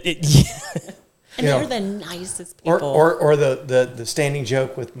 And they're the nicest people. Or the standing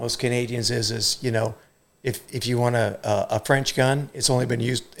joke with most Canadians is if you want a French gun, it's only been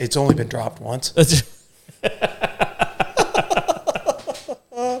dropped once.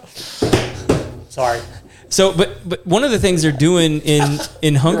 Sorry. So, but one of the things they're doing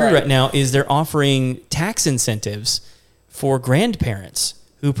in Hungary right now is they're offering tax incentives for grandparents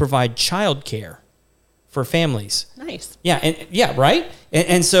who provide childcare for families. Nice. Yeah, right?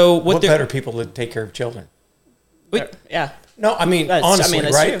 And so what better people to take care of children? Yeah. No, honestly,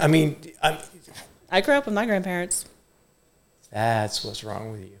 right? True. I grew up with my grandparents. That's what's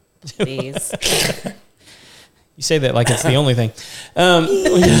wrong with you. Please. You say that like it's the only thing. Well,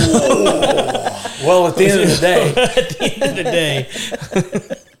 at the end of the day.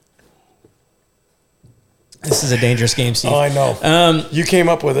 This is a dangerous game, Steve. Oh, I know. You came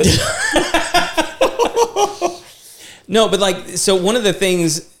up with it. No, but so one of the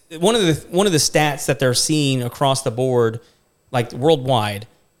stats that they're seeing across the board, like worldwide,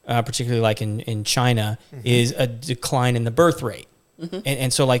 particularly like in China, is a decline in the birth rate. Mm-hmm.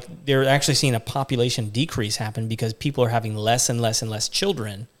 And so they're actually seeing a population decrease happen because people are having less and less and less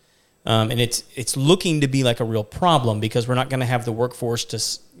children. And it's looking to be like a real problem because we're not going to have the workforce to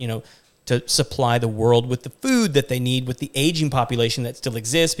supply the world with the food that they need with the aging population that still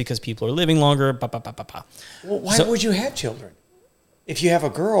exists because people are living longer. Well, why would you have children? If you have a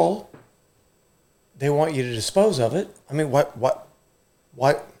girl, they want you to dispose of it. What?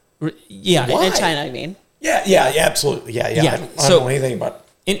 Yeah. Why? In China, I mean. Yeah, absolutely. Yeah. I don't know anything about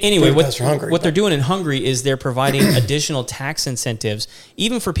anyway, what they're doing in Hungary is they're providing additional tax incentives,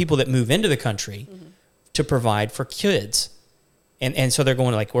 even for people that move into the country, to provide for kids. And so they're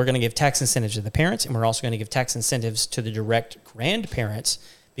going we're going to give tax incentives to the parents, and we're also going to give tax incentives to the direct grandparents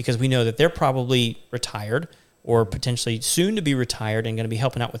because we know that they're probably retired or potentially soon to be retired and going to be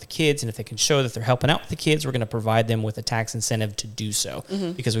helping out with the kids. And if they can show that they're helping out with the kids, we're going to provide them with a tax incentive to do so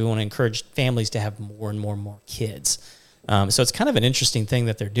because we want to encourage families to have more and more kids. So it's kind of an interesting thing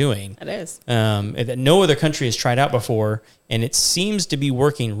that they're doing. It is. That no other country has tried out before, and it seems to be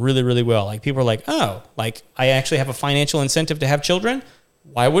working really, really well. Like people are like, oh, I actually have a financial incentive to have children.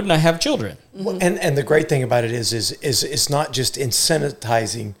 Why wouldn't I have children? Well, and the great thing about it is it's not just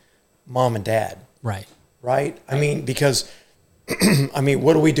incentivizing mom and dad. Right. Because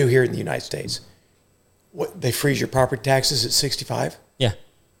what do we do here in the United States? They freeze your property taxes at 65? Yeah.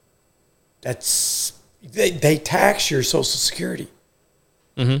 They tax your Social Security.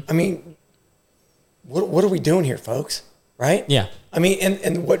 Mm-hmm. What are we doing here, folks? Right? Yeah.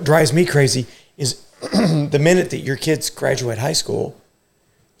 And what drives me crazy is the minute that your kids graduate high school,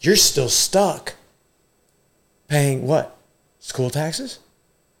 you're still stuck paying what? School taxes?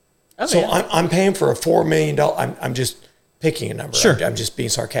 Oh, so yeah. I'm paying for a $4 million. I'm just picking a number. Sure. I'm just being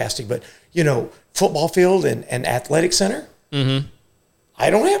sarcastic, but football field and athletic center. I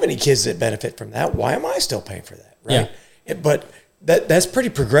don't have any kids that benefit from that. Why am I still paying for that? Right. Yeah. But that's pretty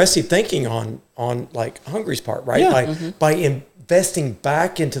progressive thinking on like Hungary's part, right? Yeah. By investing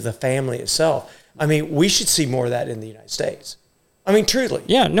back into the family itself. I mean, we should see more of that in the United States. I mean, truly.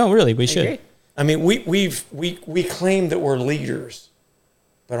 Yeah, no, really, we should. agree. I mean, we claim that we're leaders,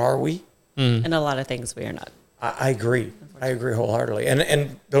 but are we? And a lot of things we are not. I agree. I agree wholeheartedly.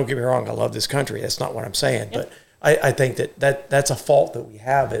 And don't get me wrong, I love this country. That's not what I'm saying. But I think that's a fault that we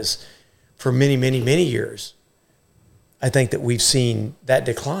have is for many, many, many years, I think that we've seen that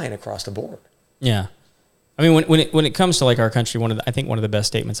decline across the board. Yeah. I mean, when it comes to like our country, I think one of the best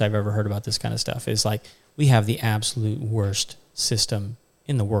statements I've ever heard about this kind of stuff is like, we have the absolute worst system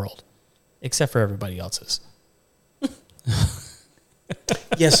in the world, except for everybody else's.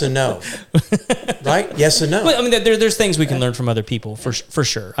 Yes and no. Right? Yes and no. But I mean, there's things we can learn from other people for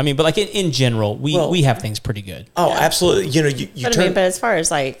sure. I mean, but like in general, we have things pretty good. Oh, absolutely. You know, you But turn. I mean, but as far as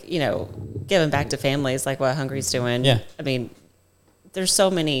like, giving back to families, like what Hungary's doing. Yeah. I mean, there's so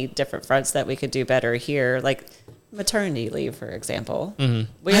many different fronts that we could do better here. Like maternity leave, for example.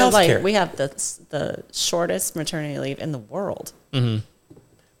 Mm-hmm. We have Healthcare. we have the shortest maternity leave in the world. Mm-hmm.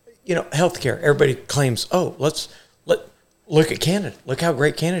 You know, healthcare. Everybody claims, look at Canada. Look how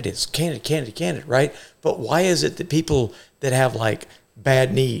great Canada is. Canada, right? But why is it that people that have like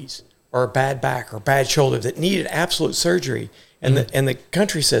bad knees or a bad back or bad shoulder that need an absolute surgery and the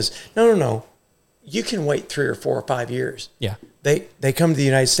country says, no, you can wait 3 or 4 or 5 years. Yeah. They come to the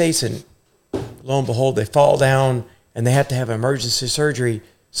United States and lo and behold, they fall down and they have to have emergency surgery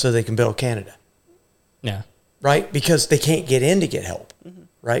so they can build Canada. Yeah. Right? Because they can't get in to get help,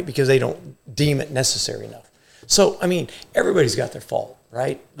 right? Because they don't deem it necessary enough. So, I mean, everybody's got their fault,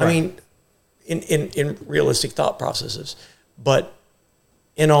 right? I mean, in realistic thought processes. But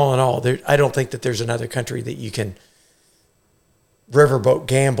in all, I don't think that there's another country that you can riverboat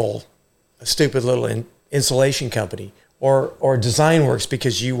gamble a stupid little insulation company or Design Works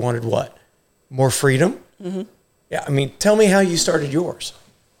because you wanted what? More freedom? Mm-hmm. Yeah, I mean, tell me how you started yours.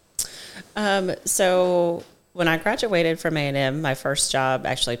 So when I graduated from A&M, my first job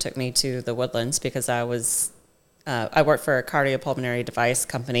actually took me to the Woodlands because I worked for a cardiopulmonary device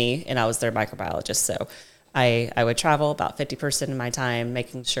company and I was their microbiologist. So I would travel about 50% of my time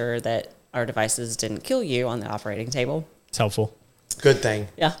making sure that our devices didn't kill you on the operating table. It's helpful. Good thing.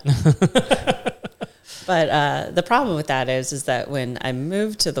 Yeah. But the problem with that is that when I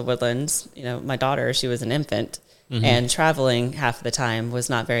moved to the Woodlands, my daughter, she was an infant, and traveling half of the time was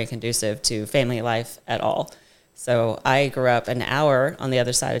not very conducive to family life at all. So I grew up an hour on the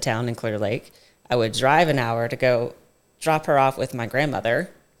other side of town in Clear Lake. I would drive an hour to go drop her off with my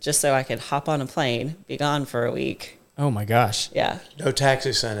grandmother just so I could hop on a plane, be gone for a week. Oh my gosh. Yeah. No tax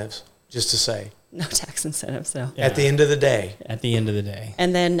incentives, just to say. No tax incentives, no. Yeah. At the end of the day. At the end of the day.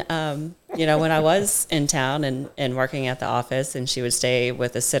 And then, when I was in town and working at the office and she would stay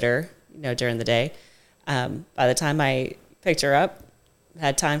with a sitter, during the day, by the time I picked her up,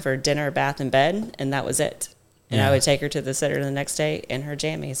 had time for dinner, bath, and bed, and that was it. And Yeah. I would take her to the sitter the next day in her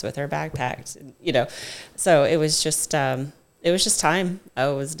jammies with her bag packed, So it was just time. I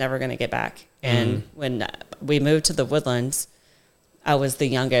was never going to get back. And when we moved to the Woodlands, I was the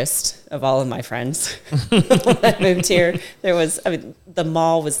youngest of all of my friends. When I moved here, the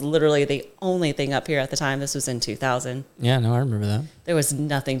mall was literally the only thing up here at the time. This was in 2000. Yeah, no, I remember that. There was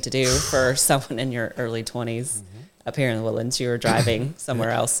nothing to do for someone in your early 20s up here in the Woodlands. You were driving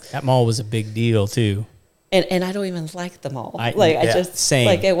somewhere else. That mall was a big deal too. And I don't even like the mall. Same.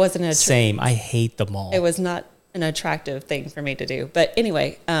 Like it wasn't Same. I hate the mall. It was not an attractive thing for me to do. But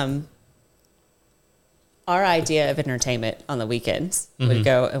anyway, our idea of entertainment on the weekends would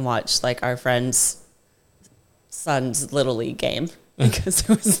go and watch like our friend's son's Little League game because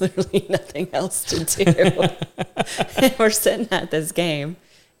there was literally nothing else to do. And we're sitting at this game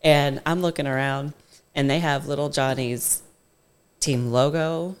and I'm looking around and they have little Johnny's team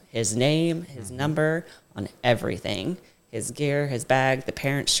logo, his name, his number on everything, his gear, his bag, the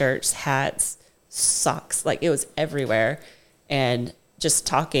parents' shirts, hats, socks, like it was everywhere. And just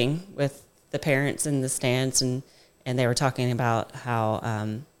talking with the parents in the stands and they were talking about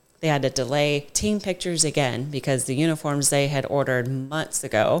how they had to delay team pictures again because the uniforms they had ordered months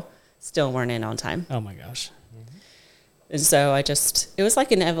ago still weren't in on time. Oh my gosh. And so it was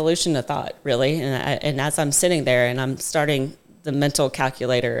like an evolution of thought, really. And as I'm sitting there and I'm starting the mental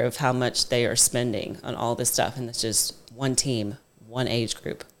calculator of how much they are spending on all this stuff, and it's just one team, one age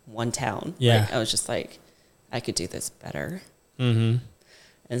group, one town. Yeah. Like, I was just like, I could do this better. Mm-hmm.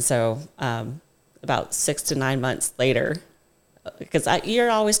 And so about 6 to 9 months later, because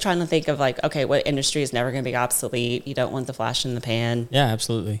you're always trying to think of like, okay, what industry is never going to be obsolete? You don't want the flash in the pan. Yeah,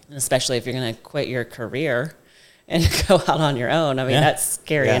 absolutely. Especially if you're going to quit your career. and go out on your own. I mean, Yeah. that's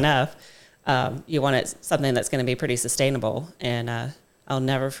scary enough. You want something that's going to be pretty sustainable. And I'll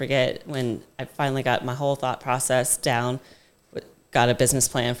never forget when I finally got my whole thought process down, got a business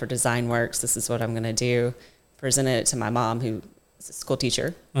plan for Design Works. This is what I'm going to do. Presented it to my mom, who is a school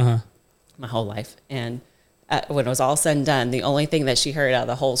teacher my whole life. And when it was all said and done, the only thing that she heard out of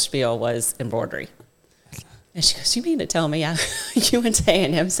the whole spiel was embroidery. And she goes, "You mean to tell me you went to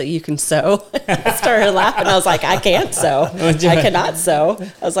A&M so you can sew?" I started laughing. I was like, "I can't sew. I cannot sew."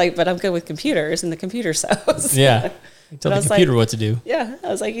 I was like, "But I'm good with computers, and the computer sews." Yeah. Tell the computer what to do. Yeah. I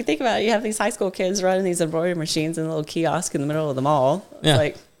was like, you think about it, you have these high school kids running these embroidery machines in a little kiosk in the middle of the mall. It's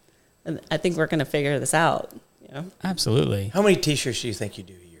like, and I think we're going to figure this out. You know? Absolutely. How many T-shirts do you think you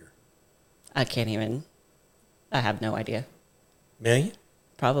do a year? I can't even. I have no idea. Million?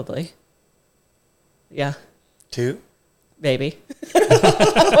 Probably. Yeah. 2? Maybe.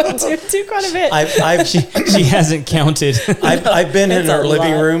 do quite a bit. She hasn't counted. I've been in our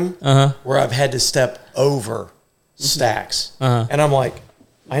living room Uh-huh. where I've had to step over stacks. And I'm like,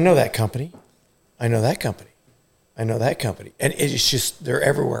 I know that company. I know that company. I know that company. And it's just, they're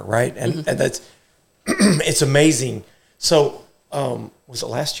everywhere, right? And that's, it's amazing. So, was it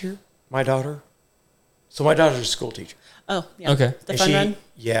last year? My daughter? So my daughter's a school teacher. Oh, yeah. Okay. The fun run?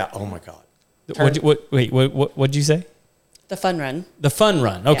 Yeah. Oh my God. What'd you say? The fun run. The fun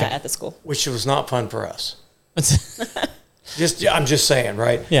run. Okay. Yeah, at the school. Which was not fun for us. I'm just saying,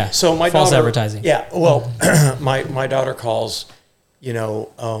 right? Yeah. So my false daughter, advertising. Yeah. Well, my daughter calls,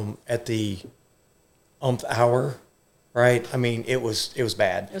 at the hour, right? I mean, it was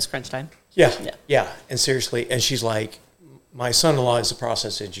bad. It was crunch time. Yeah. And seriously, and she's like, my son-in-law is a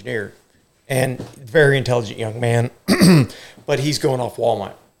process engineer, and very intelligent young man, but he's going off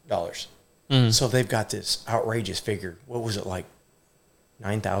Walmart dollars. So they've got this outrageous figure. What was it, like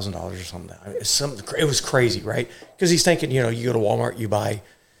 $9,000 or something? I mean, it was crazy, right? Because he's thinking, you go to Walmart, you buy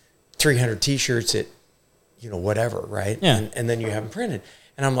 300 T-shirts at, whatever, right? Yeah. And then you have them printed.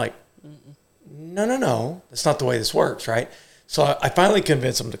 And I'm like, no, that's not the way this works, right? So I finally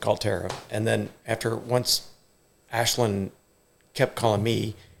convinced him to call Tara. And then once Ashlyn kept calling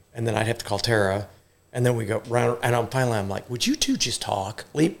me, and then I'd have to call Tara. And then we go round, and I'm like, would you two just talk?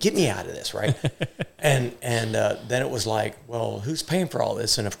 Get me out of this, right? and then it was like, well, who's paying for all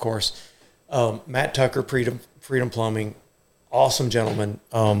this? And of course, Matt Tucker, Freedom Plumbing, awesome gentleman.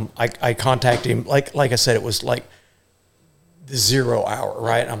 I contacted him, like I said, it was like the 0 hour,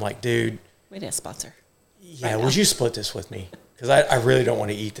 right? I'm like, dude, We need a sponsor. Yeah, would you split this with me? Because I really don't want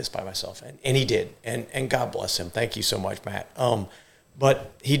to eat this by myself. And he did. And God bless him. Thank you so much, Matt.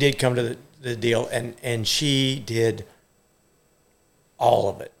 But he did come to the deal, and she did all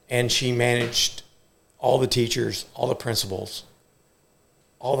of it. And she managed all the teachers, all the principals,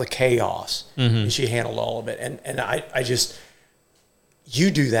 all the chaos. And she handled all of it. And I just, you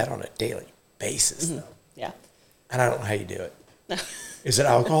do that on a daily basis, though. Yeah. And I don't know how you do it. Is it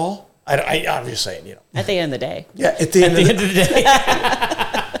alcohol? I'm just saying, At the end of the day. Yeah, at the end of the day.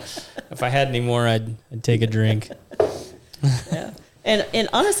 If I had any more, I'd take a drink. Yeah. And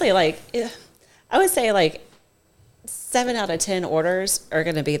honestly, I would say 7 out of 10 orders are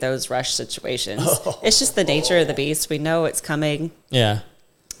going to be those rush situations. It's just the nature of the beast. We know it's coming. Yeah.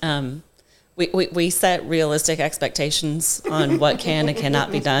 We set realistic expectations on what can and cannot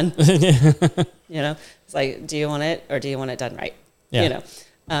be done. It's like, do you want it or do you want it done right? Yeah.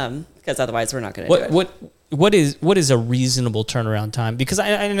 Because otherwise we're not going to do it. What is a reasonable turnaround time? Because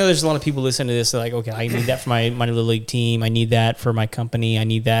I know there's a lot of people listening to this. They're like, okay, I need that for my little league team. I need that for my company. I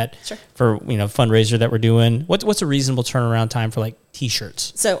need that for fundraiser that we're doing. What's a reasonable turnaround time for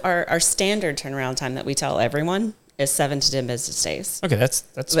T-shirts? So our standard turnaround time that we tell everyone is 7 to 10 business days. Okay, that's.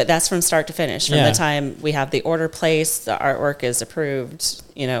 But that's from start to finish. From the time we have the order placed, the artwork is approved,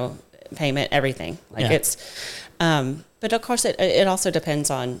 payment, everything. It's. But of course, it also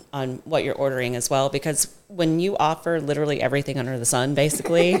depends on what you're ordering as well, because when you offer literally everything under the sun,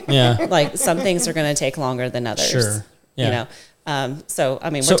 basically, some things are going to take longer than others. Sure. Yeah. So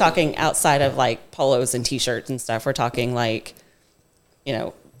I mean, we're talking outside of polos and T-shirts and stuff. We're talking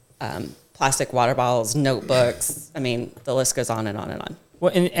plastic water bottles, notebooks. I mean, the list goes on and on and on.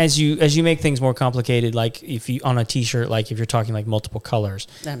 Well, and as you make things more complicated, if you on a T-shirt, if you're talking multiple colors,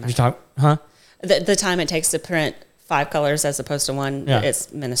 if you talk, the time it takes to print 5 colors as opposed to one,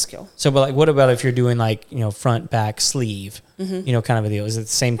 it's minuscule. So, but what about if you're doing front, back, sleeve, kind of a deal? Is it the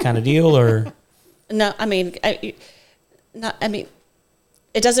same kind of deal or? No, I mean, it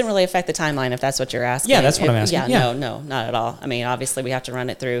doesn't really affect the timeline if that's what you're asking. Yeah, that's what I'm asking. Yeah, no, not at all. I mean, obviously we have to run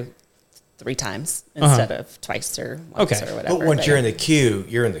it through 3 times instead of twice or once or whatever. But once you're in the queue,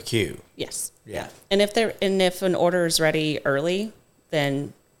 you're in the queue. Yes. Yeah. And if an order is ready early,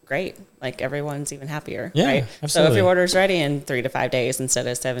 then great. Like everyone's even happier. Yeah, right. absolutely. So if your order is ready in 3 to 5 days instead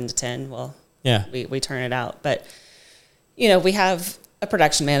of 7 to 10, well, Yeah. we turn it out. But we have a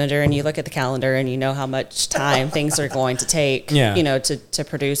production manager, and you look at the calendar and you know how much time things are going to take, to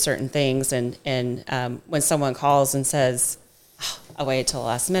produce certain things. And when someone calls and says, oh, I waited till the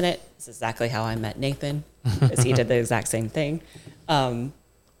last minute, it's exactly how I met Nathan, because he did the exact same thing.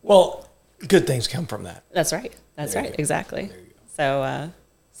 Well, good things come from that. That's right. That's There you right. go. Exactly. There you go.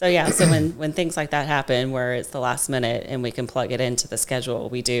 So when things like that happen, where it's the last minute and we can plug it into the schedule,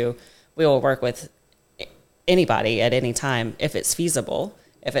 we will work with anybody at any time if it's feasible.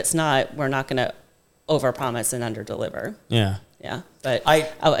 If it's not, we're not going to overpromise and underdeliver. Yeah. Yeah. But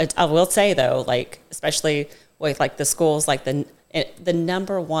I will say though, like, especially with like the schools, like the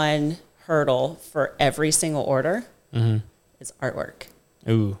number one hurdle for every single order is artwork.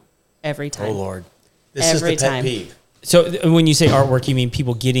 Ooh. Every time. Oh Lord, this Every is the pet time. peeve. So when you say artwork, you mean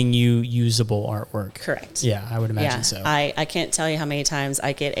people getting you usable artwork? Correct. Yeah, I would imagine so. I can't tell you how many times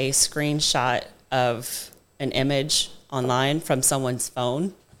I get a screenshot of an image online from someone's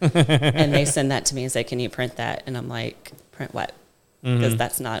phone and they send that to me and say, can you print that? And I'm like, print what? Because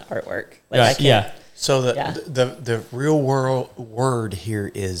that's not artwork. Like, Right, I can't. yeah. So the real world word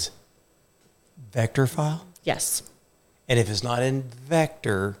here is vector file. Yes. And if it's not in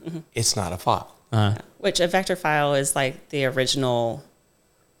vector, it's not a file. Which a vector file is like the original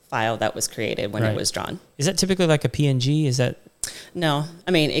file that was created when Right. it was drawn. Is that typically like a PNG? Is that? No,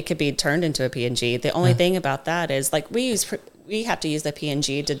 I mean, it could be turned into a PNG. The only thing about that is like we have to use the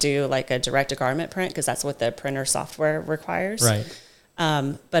PNG to do like a direct to garment print, because that's what the printer software requires. Right.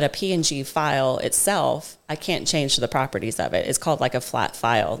 But a PNG file itself, I can't change the properties of it. It's called like a flat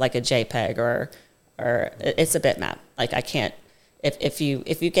file, like a JPEG or it's a bitmap. Like I can't, if you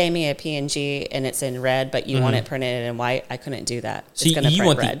gave me a PNG and it's in red, but you want it printed in white, I couldn't do that. So It's going to you print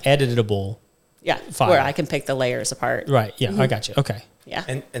want red. the editable. Yeah, file. where I can pick the layers apart. Right. Yeah, I got you. Okay.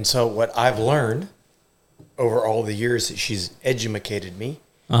 Yeah. And so what I've learned over all the years that she's educated me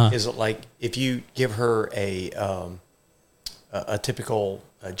is that, like, if you give her a typical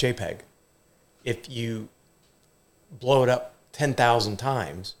JPEG, if you blow it up 10,000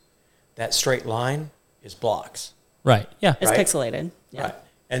 times, that straight line is blocks. Right. Yeah. It's Right. pixelated. Yeah. Right.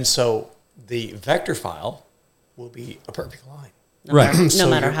 And so the vector file will be a perfect line. No Right. matter, So no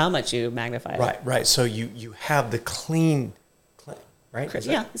matter you're- how much you magnify it. Right. So you have the clean, right? Crisp. Is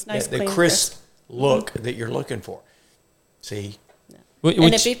that- Yeah, it's nice, The clean, crisp look that you're looking for. See?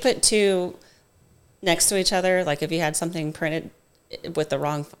 And if you put two next to each other, like if you had something printed with the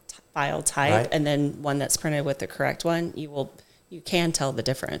wrong file type Right. and then one that's printed with the correct one, you can tell the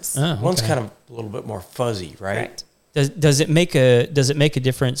difference. One's kind of a little bit more fuzzy, right? Correct. Does it make a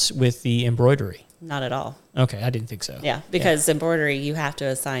difference with the embroidery? Not at all. Okay, I didn't think so. Yeah, because embroidery, you have to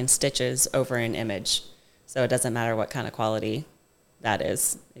assign stitches over an image. So it doesn't matter what kind of quality that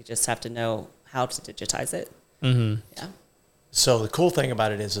is. You just have to know how to digitize it. Mm-hmm. Yeah. So the cool thing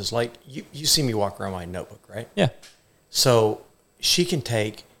about it is like you see me walk around my notebook, right? Yeah. So she can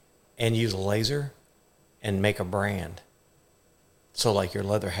take and use a laser and make a brand. So like your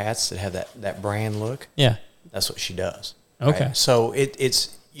leather hats that have that brand look, Yeah. that's what she does. Okay. Right? So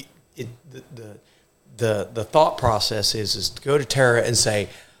the thought process is to go to Tara and say,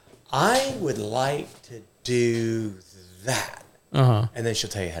 I would like to do that. Uh-huh. And then she'll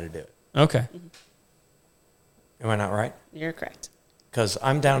tell you how to do it. Okay. Am I not right? You're correct. Because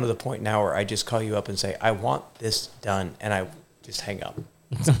I'm down to the point now where I just call you up and say, I want this done. And I just hang up.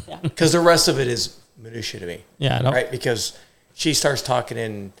 Yeah. Because the rest of it is minutia to me. Yeah, I don't. Right? Because she starts talking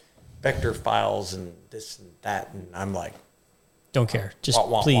in vector files and this and that. And I'm like, Don't care. Just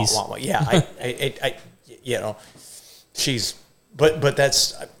wah, please. wah, wah, wah. Yeah, I she's, but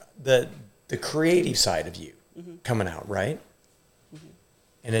that's the creative side of you coming out, right?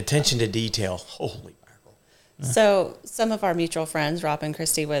 And attention to detail. Holy mackerel. So some of our mutual friends, Rob and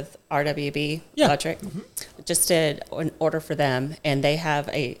Christy with RWB Electric, just did an order for them, and they have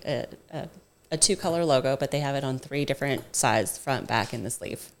a 2-color logo, but they have it on 3 different sides, front, back, and the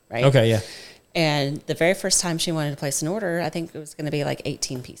sleeve, right? Okay, yeah. And the very first time she wanted to place an order, I think it was going to be like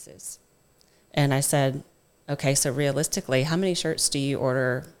 18 pieces. And I said, okay, so realistically, how many shirts do you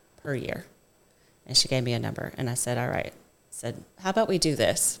order per year? And she gave me a number, and I said, all right. I said, how about we do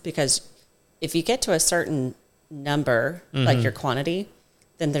this? Because if you get to a certain number, like your quantity,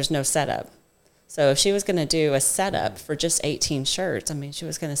 then there's no setup. So if she was going to do a setup for just 18 shirts, I mean, she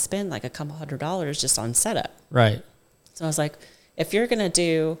was going to spend like a couple $100 just on setup. Right. So I was like, if you're going to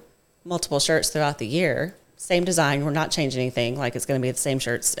do multiple shirts throughout the year, same design. We're not changing anything. Like it's going to be the same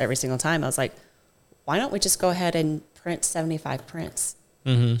shirts every single time. I was like, why don't we just go ahead and print 75 prints?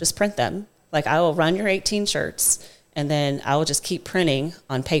 Mm-hmm. Just print them. Like I will run your 18 shirts and then I will just keep printing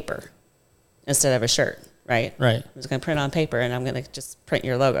on paper instead of a shirt, right? Right. I'm just going to print on paper and I'm going to just print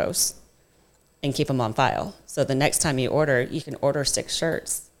your logos and keep them on file. So the next time you order, you can order 6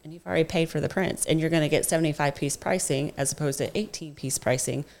 shirts and you've already paid for the prints and you're going to get 75-piece pricing as opposed to 18-piece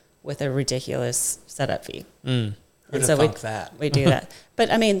pricing with a ridiculous setup fee. Who'd have thunk that? We do that. But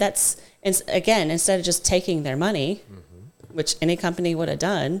I mean, that's, again, instead of just taking their money, which any company would have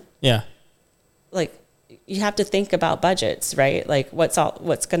done. Yeah. Like you have to think about budgets, right? Like what's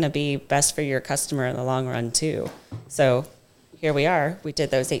going to be best for your customer in the long run too. So here we are. We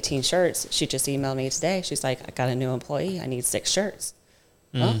did those 18 shirts. She just emailed me today. She's like, I got a new employee. I need 6 shirts.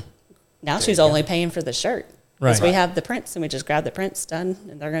 Well, now she's only paying for the shirt. Because we have the prints and we just grab the prints done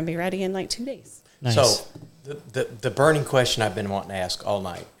and they're going to be ready in like 2 days. Nice. So the burning question I've been wanting to ask all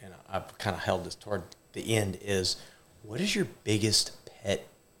night, and I've kind of held this toward the end, is what is your biggest pet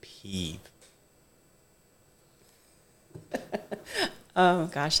peeve? Oh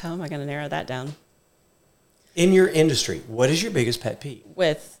gosh, how am I going to narrow that down? In your industry, what is your biggest pet peeve?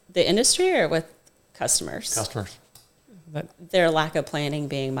 With the industry or with customers? Customers. Their lack of planning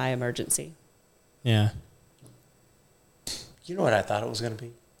being my emergency. Yeah. You know what I thought it was going to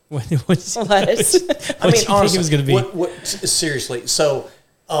be? What? I mean, honestly, it was going to be? Seriously. So,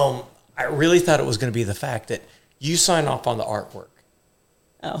 I really thought it was going to be the fact that you sign off on the artwork.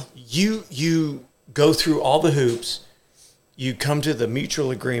 Oh. You go through all the hoops. You come to the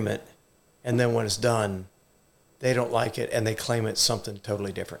mutual agreement, and then when it's done, they don't like it, and they claim it's something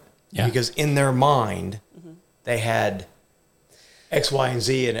totally different. Yeah. Because in their mind, they had X, Y, and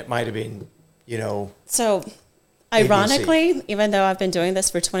Z, and it might have been, So, ironically, even though I've been doing this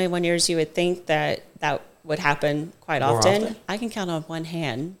for 21 years, you would think that would happen quite often. I can count on one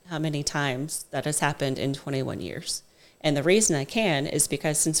hand how many times that has happened in 21 years. And the reason I can is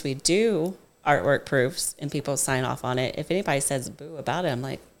because since we do artwork proofs and people sign off on it, if anybody says boo about it, I'm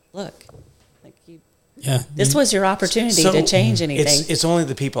like, look, like this was your opportunity to change anything. It's only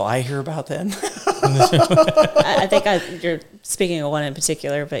the people I hear about then. I think you're speaking of one in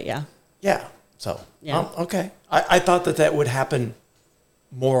particular, but yeah. Yeah. So, Yeah. Okay. I thought that would happen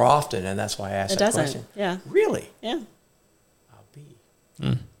more often, and that's why I asked that question. Yeah. Really? Yeah. I'll be.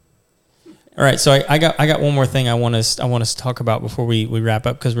 All right, so I got one more thing I want us to talk about before we wrap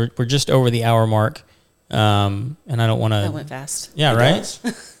up, because we're just over the hour mark, and I don't want to. That went fast. Yeah, right.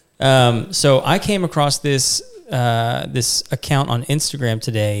 So I came across this account on Instagram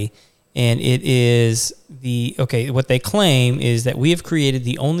today, and it is what they claim is that we have created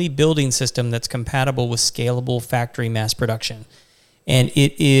the only building system that's compatible with scalable factory mass production, and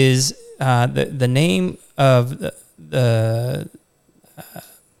it is the name of the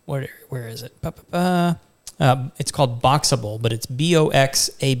where is it? It's called Boxable, but it's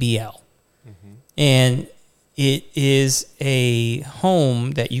Boxabl. And it is a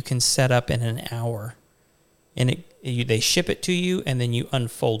home that you can set up in an hour. And they ship it to you, and then you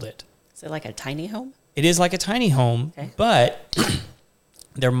unfold it. Is it like a tiny home? It is like a tiny home, but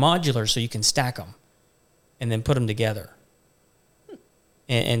they're modular, so you can stack them and then put them together.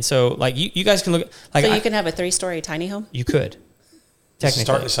 And so, like, you guys can look... Like, so you can have a 3-story tiny home? You could. It's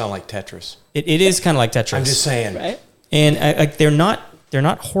starting to sound like Tetris. It is kind of like Tetris. I'm just saying. Right. And they're not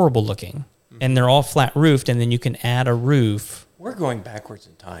horrible looking, and they're all flat roofed, and then you can add a roof. We're going backwards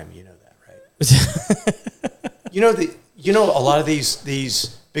in time. You know that, right? you know a lot of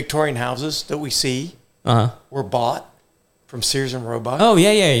these Victorian houses that we see were bought from Sears and Roebuck. Oh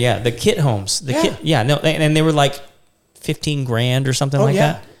yeah. The kit homes. And they were like $15,000 or something like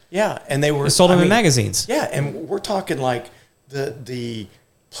that. Yeah, and they sold them in magazines. Yeah, and we're talking like the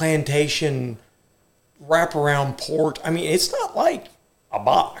plantation wraparound port. I mean, it's not like a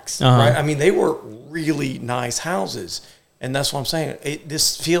box, right? I mean, they were really nice houses, and that's what I'm saying.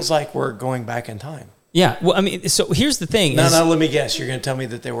 This feels like we're going back in time. Yeah, well, I mean, so here's the thing. Now, let me guess. You're going to tell me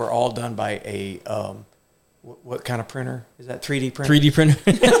that they were all done by a what kind of printer? Is that 3D printer? 3D printer.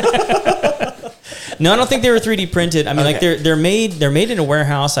 No, I don't think they were 3D printed. I mean, like they're made in a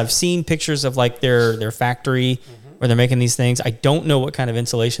warehouse. I've seen pictures of like their factory where they're making these things. I don't know what kind of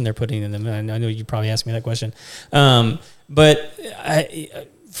insulation they're putting in them. I know you probably asked me that question, but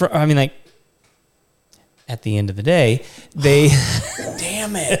I mean, like at the end of the day, they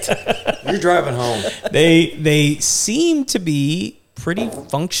damn it, you're driving home. They seem to be pretty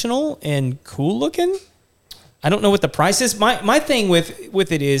functional and cool looking. I don't know what the price is. My thing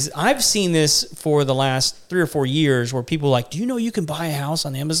with it is I've seen this for the last 3 or 4 years where people are like, do you know you can buy a house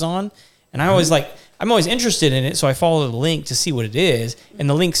on Amazon? And I always I'm always interested in it, so I follow the link to see what it is, and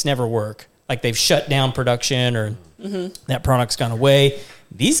the links never work. Like they've shut down production or that product's gone away.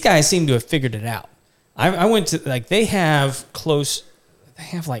 These guys seem to have figured it out. I went to they have close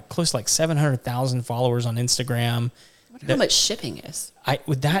to like 700,000 followers on Instagram. I wonder how much shipping is. How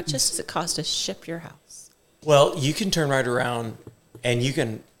much does it cost to ship your house? Well, you can turn right around and you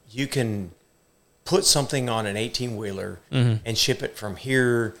can put something on an 18-wheeler and ship it from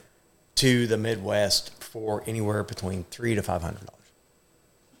here to the Midwest for anywhere between $300 to $500.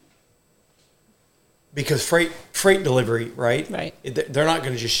 Because freight delivery, right? Right. They're not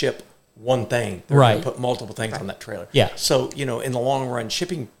going to just ship one thing. They're Right. going to put multiple things on that trailer. Yeah. So, in the long run,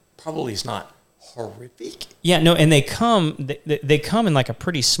 shipping probably is not horrific. Yeah, no, and they come in like a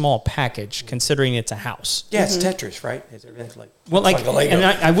pretty small package considering it's a house. Yeah, it's Tetris, right? It's like Well, a Lego. and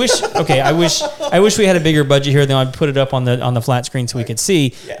I wish we had a bigger budget here. Then I'd put it up on the flat screen so we could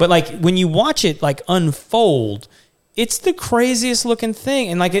see. Yeah. But when you watch it unfold, it's the craziest looking thing,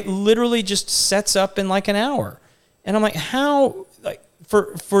 and it literally just sets up in an hour. And I'm like, how?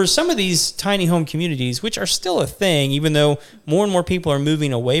 For some of these tiny home communities, which are still a thing, even though more and more people are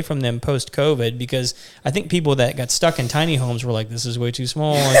moving away from them post-COVID, because I think people that got stuck in tiny homes were like, this is way too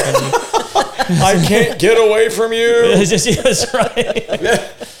small. I can't get away from you. That's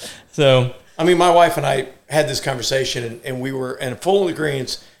right. So, I mean, my wife and I had this conversation, and we were in full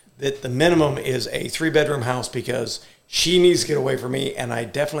agreement that the minimum is a 3-bedroom house because she needs to get away from me, and I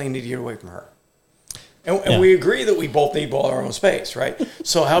definitely need to get away from her. And we agree that we both need our own space, right?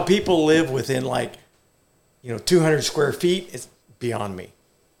 So how people live within 200 square feet is beyond me.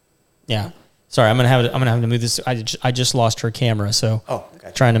 yeah. Sorry, I'm gonna have to move this. I just lost her camera, so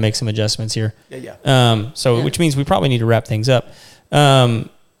Gotcha. trying to make some adjustments here. Yeah. Which means we probably need to wrap things up.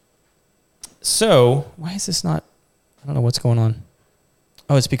 So why is this not? I don't know what's going on.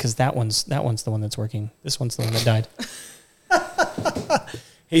 Oh, it's because that one's the one that's working. This one's the one that died.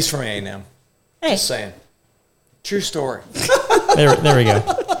 He's from A&M. Hey. Just saying. True story. There we go.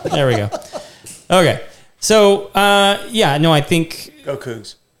 There we go. Okay. So, I think... Go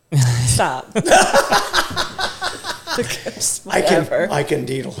Cougs. Stop. The ghost, I whatever. can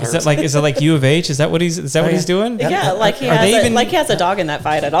deedle her. Is that like U of H? Is that what he's doing? Yeah, he has a dog in that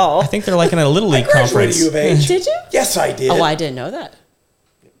fight at all. I think they're in a Little League I graduated conference. U of H. Did you? Yes, I did. Oh, I didn't know that.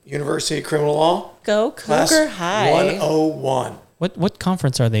 University of Criminal Law. Go Class Cougar High. 101. What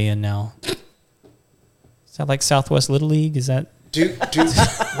conference are they in now? Is that like Southwest Little League? Is that...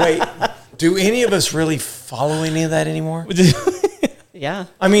 Wait, do any of us really follow any of that anymore? Yeah.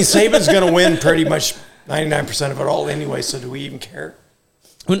 I mean, Saban's going to win pretty much 99% of it all anyway, so do we even care?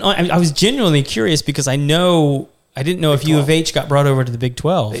 Well, I was genuinely curious because I didn't know if U of H got brought over to the Big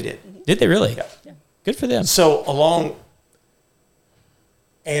 12. They did. Did they really? Yeah. Good for them. So along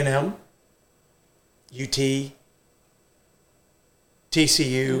A&M, UT,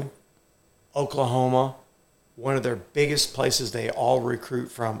 TCU, Oklahoma, one of their biggest places they all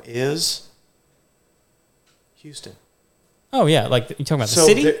recruit from is Houston. Oh, yeah. Like, you talking about the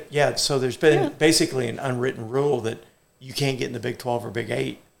city? So there's been basically an unwritten rule that you can't get in the Big 12 or Big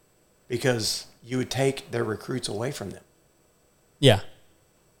 8 because you would take their recruits away from them. Yeah.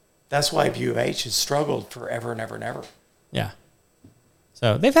 That's why U of H has struggled forever and ever and ever. Yeah.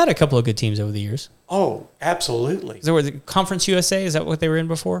 So they've had a couple of good teams over the years. Oh, absolutely. Is there the Conference USA? Is that what they were in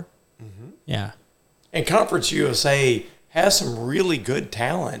before? Mm-hmm. Yeah. And Conference USA has some really good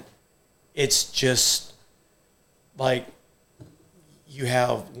talent. It's just like you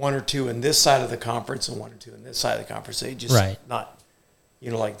have one or two in this side of the conference and one or two in this side of the conference. They just not,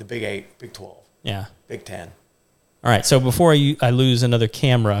 like the Big 8, Big 12, Big 10. All right. So before I lose another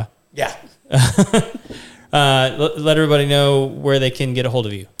camera, let everybody know where they can get a hold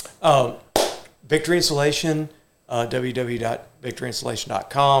of you. Victory Installation,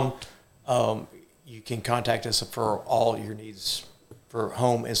 www.victoryinstallation.com. You can contact us for all your needs for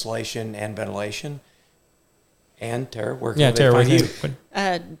home installation and ventilation. And Tara, where can they find you?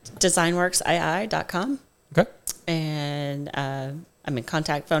 Designworksii.com. Okay. And I'm in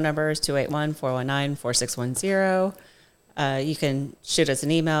contact phone numbers 281-419-4610. You can shoot us an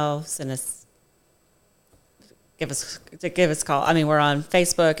email, give us a call. I mean, we're on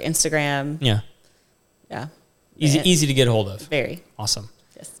Facebook, Instagram. Yeah. Yeah. Easy to get a hold of. Very. Awesome.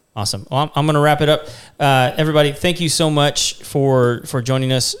 Yes. Awesome. Well, I'm going to wrap it up. Everybody, thank you so much for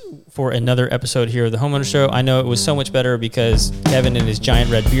joining us for another episode here of the Homeowner Show. I know it was so much better because Kevin and his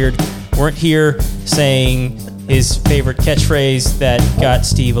giant red beard weren't here saying his favorite catchphrase that got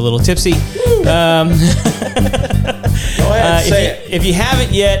Steve a little tipsy. Go ahead, say it. If you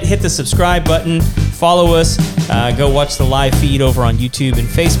haven't yet, hit the subscribe button. follow us. Go watch the live feed over on YouTube and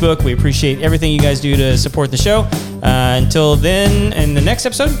Facebook. We appreciate everything you guys do to support the show. Until then, in the next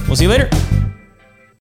episode, we'll see you later.